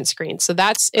the different screens. So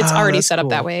it's already set up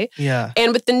that way. Yeah.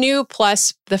 And with the new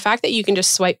Plus, the fact that you can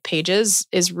just swipe pages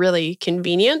is really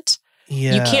convenient.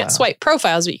 Yeah. You can't swipe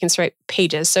profiles, but you can swipe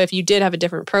pages. So if you did have a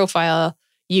different profile,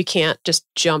 you can't just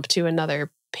jump to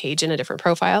another page in a different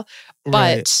profile.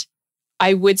 But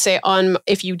I would say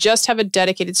if you just have a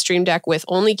dedicated Stream Deck with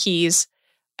only keys,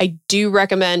 I do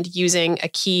recommend using a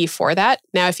key for that.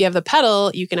 Now, if you have the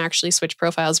pedal, you can actually switch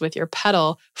profiles with your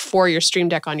pedal for your Stream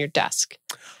Deck on your desk.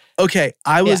 Okay,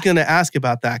 I was going to ask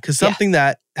about that because something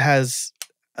that has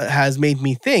made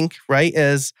me think, right,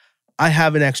 is I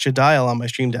have an extra dial on my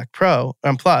Stream Deck Pro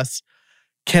and Plus.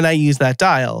 Can I use that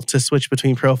dial to switch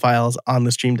between profiles on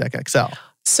the Stream Deck XL?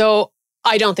 So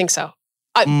I don't think so.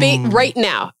 Right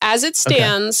now, as it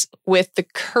stands with the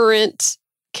current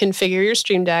configure your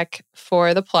Stream Deck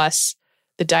for the Plus,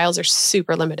 the dials are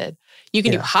super limited. You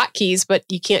can do hotkeys, but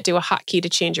you can't do a hotkey to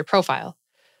change your profile.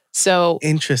 So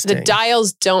interesting. The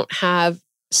dials don't have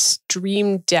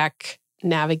Stream Deck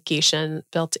navigation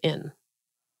built in.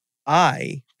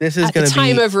 This is going to be... At the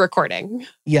time of recording.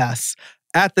 Yes.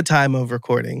 At the time of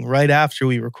recording, right after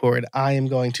we record, I am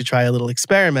going to try a little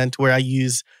experiment where I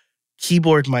use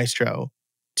Keyboard Maestro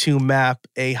to map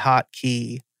a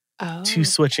hotkey to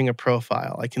switching a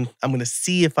profile. I'm going to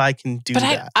see if I can do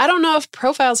that. I don't know if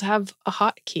profiles have a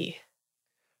hotkey.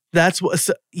 That's what.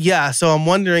 So I'm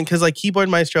wondering because like Keyboard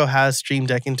Maestro has Stream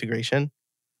Deck integration,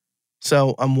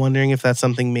 so I'm wondering if that's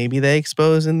something maybe they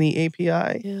expose in the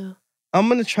API. Yeah, I'm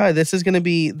going to try. This is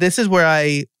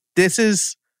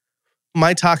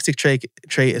my toxic trait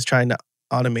is trying to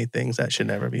automate things that should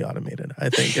never be automated, I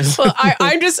think. Well,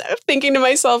 I'm just thinking to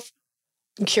myself,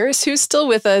 I'm curious who's still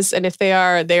with us. And if they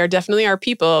are definitely our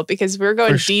people because we're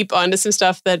going deep onto some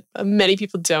stuff that many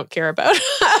people don't care about.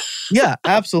 Yeah,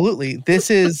 absolutely.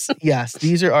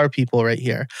 These are our people right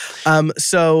here.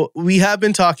 So we have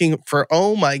been talking for,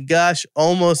 oh my gosh,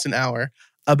 almost an hour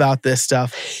about this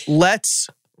stuff. Let's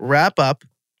wrap up.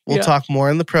 We'll talk more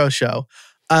in the pro show.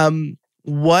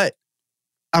 What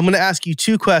I'm going to ask you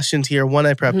two questions here. One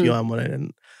I prepped you on, one I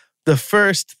didn't. The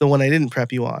first, the one I didn't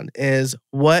prep you on, is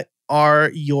what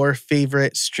are your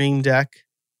favorite Stream Deck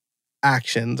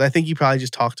actions? I think you probably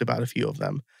just talked about a few of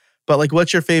them. But like,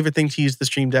 what's your favorite thing to use the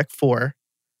Stream Deck for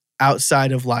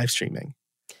outside of live streaming?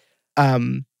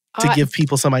 To give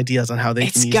people some ideas on how they can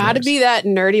use it. It's got to be that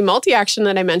nerdy multi-action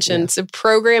that I mentioned. Yeah. So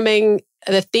programming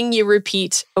the thing you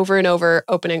repeat over and over,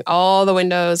 opening all the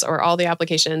windows or all the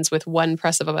applications with one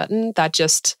press of a button, that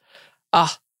just,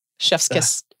 chef's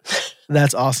kiss.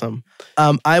 That's awesome.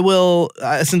 I will,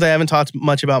 since I haven't talked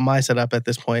much about my setup at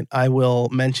this point, I will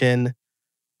mention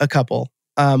a couple.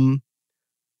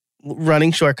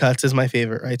 Running shortcuts is my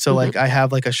favorite, right? So like I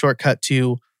have like a shortcut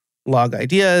to log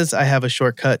ideas. I have a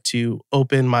shortcut to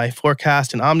open my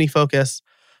forecast and OmniFocus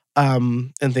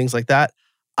and things like that.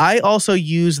 I also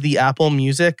use the Apple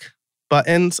Music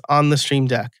buttons on the Stream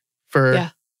Deck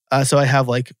for, so I have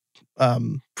like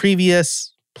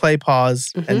previous, play,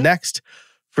 pause, and next.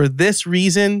 For this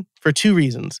reason, for two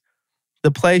reasons.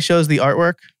 The play shows the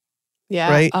artwork,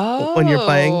 right? Oh. When you're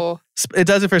playing. It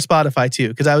does it for Spotify too,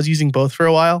 because I was using both for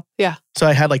a while. Yeah. So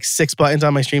I had like 6 buttons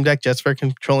on my Stream Deck just for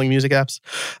controlling music apps.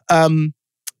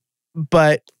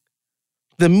 But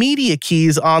the media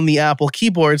keys on the Apple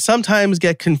keyboard sometimes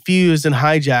get confused and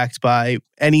hijacked by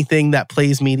anything that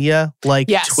plays media, like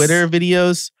Twitter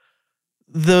videos.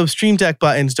 The Stream Deck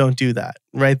buttons don't do that,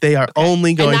 right? They are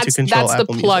only going to control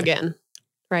Apple Music. That's the plugin,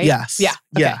 right? Yes. Yeah.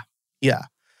 Okay. Yeah.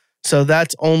 So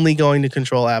that's only going to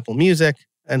control Apple Music.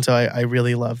 And so I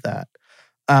really love that.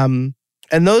 And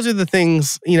those are the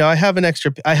things, I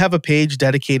have a page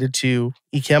dedicated to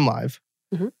Ecamm Live.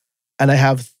 And I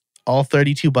have all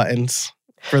 32 buttons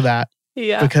for that.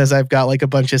 Yeah. Because I've got like a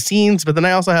bunch of scenes, but then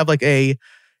I also have like in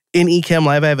Ecamm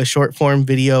Live, I have a short form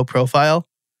video profile.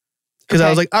 Because I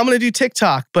was like, I'm going to do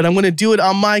TikTok, but I'm going to do it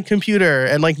on my computer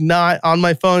and like not on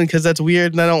my phone because that's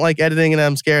weird and I don't like editing and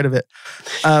I'm scared of it.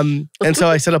 And so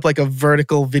I set up like a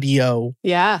vertical video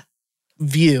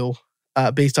view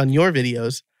based on your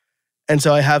videos. And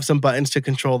so I have some buttons to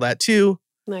control that too.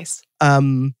 Nice.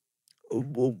 I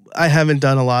haven't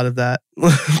done a lot of that,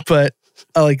 but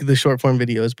I like the short form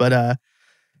videos, but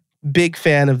big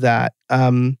fan of that.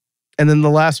 And then the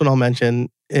last one I'll mention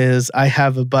is I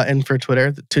have a button for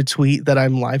Twitter to tweet that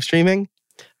I'm live streaming.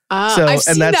 I've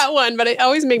seen that one, but it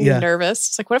always made me nervous.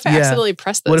 It's like, what if I accidentally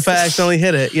press this? What if I accidentally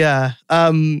hit it? Yeah.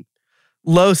 I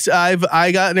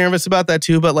got nervous about that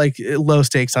too, but like low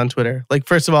stakes on Twitter. Like,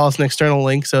 first of all, it's an external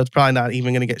link, so it's probably not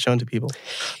even going to get shown to people.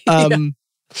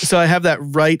 So I have that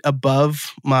right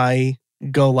above my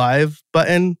go live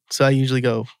button. So I usually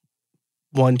go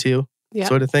 1, 2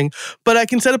 sort of thing. But I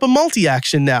can set up a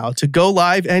multi-action now to go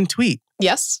live and tweet.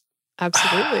 Yes,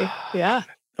 absolutely. Yeah.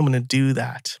 I'm going to do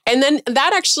that. And then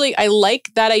that actually, I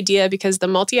like that idea because the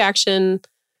multi-action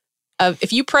of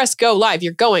if you press go live,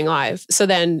 you're going live. So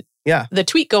then the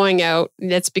tweet going out,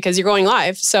 that's because you're going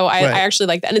live. So I actually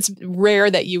like that. And it's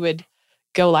rare that you would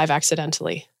go live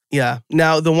accidentally. Yeah.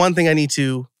 Now, the one thing I need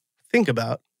to think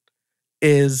about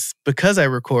is because I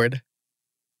record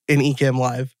in Ecamm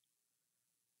Live,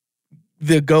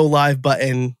 the go live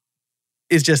button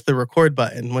is just the record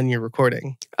button when you're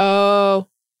recording. Oh,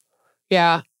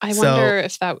 yeah. I wonder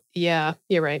if that,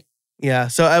 you're right. Yeah.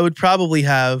 So I would probably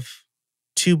have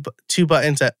two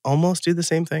buttons that almost do the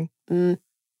same thing. And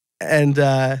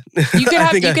you could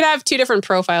have 2 different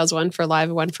profiles, one for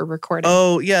live, one for recording.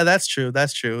 Oh, yeah, that's true.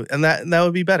 That's true. And that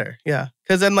would be better. Yeah.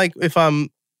 Because then like if I'm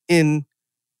in,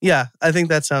 I think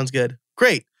that sounds good.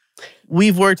 Great.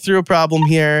 We've worked through a problem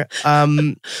here.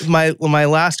 My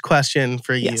last question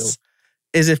for you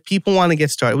is if people want to get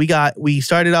started. We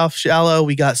started off shallow,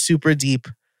 we got super deep.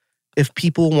 If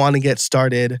people want to get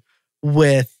started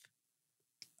with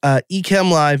Ecamm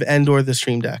Live and or the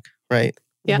Stream Deck, right?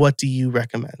 Yeah. What do you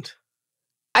recommend?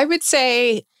 I would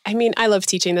say, I love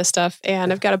teaching this stuff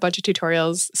and I've got a bunch of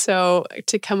tutorials. So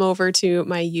to come over to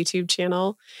my YouTube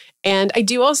channel. And I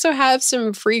do also have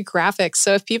some free graphics.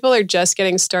 So if people are just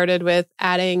getting started with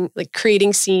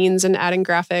creating scenes and adding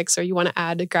graphics, or you want to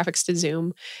add graphics to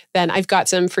Zoom, then I've got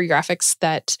some free graphics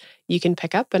that you can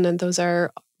pick up. And then those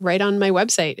are right on my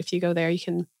website. If you go there, you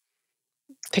can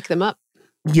pick them up.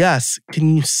 Yes.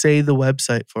 Can you say the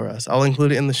website for us? I'll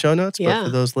include it in the show notes, but for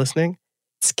those listening.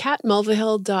 It's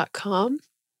catmulvihill.com.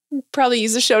 Probably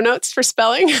use the show notes for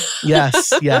spelling.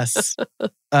 Yes.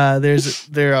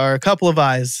 There are a couple of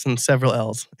I's and several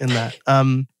L's in that.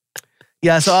 So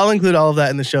I'll include all of that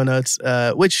in the show notes,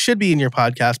 which should be in your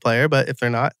podcast player, but if they're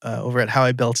not, over at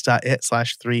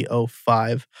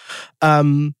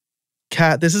howibuilt.it/305.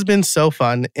 Kat, this has been so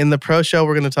fun. In the pro show,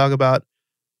 we're going to talk about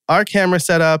our camera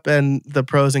setup and the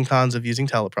pros and cons of using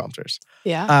teleprompters.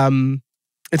 Yeah.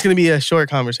 It's going to be a short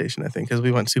conversation, I think, because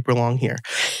we went super long here.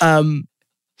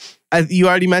 You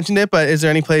already mentioned it, but is there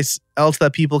any place else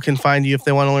that people can find you if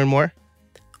they want to learn more?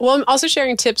 Well, I'm also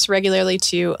sharing tips regularly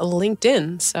to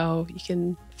LinkedIn, so you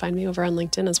can find me over on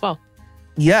LinkedIn as well.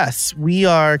 Yes, we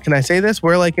are. Can I say this?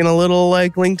 We're like in a little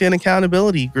like LinkedIn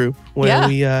accountability group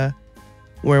where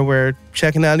where we're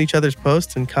checking out each other's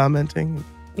posts and commenting.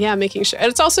 Yeah, making sure.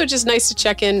 And it's also just nice to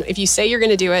check in if you say you're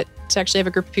going to do it, to actually have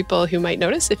a group of people who might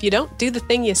notice if you don't do the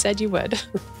thing you said you would.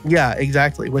 Yeah,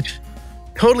 exactly. Which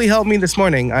totally helped me this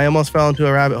morning. I almost fell into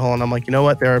a rabbit hole and I'm like, you know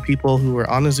what? There are people who were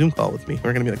on a Zoom call with me who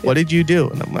are going to be like, what did you do?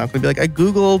 And I'm not going to be like, I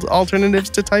Googled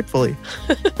alternatives to Typefully.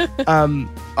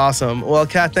 Awesome. Well,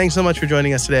 Kat, thanks so much for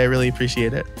joining us today. I really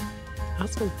appreciate it.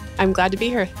 Awesome. I'm glad to be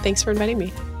here. Thanks for inviting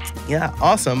me. Yeah,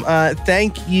 awesome.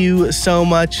 Thank you so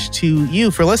much to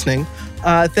you for listening.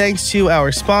 Thanks to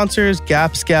our sponsors,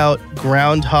 Gap Scout,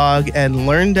 Groundhog, and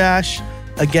LearnDash.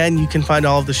 Again, you can find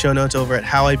all of the show notes over at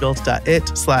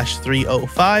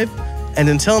howibuilt.it/305. And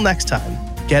until next time,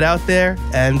 get out there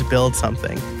and build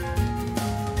something.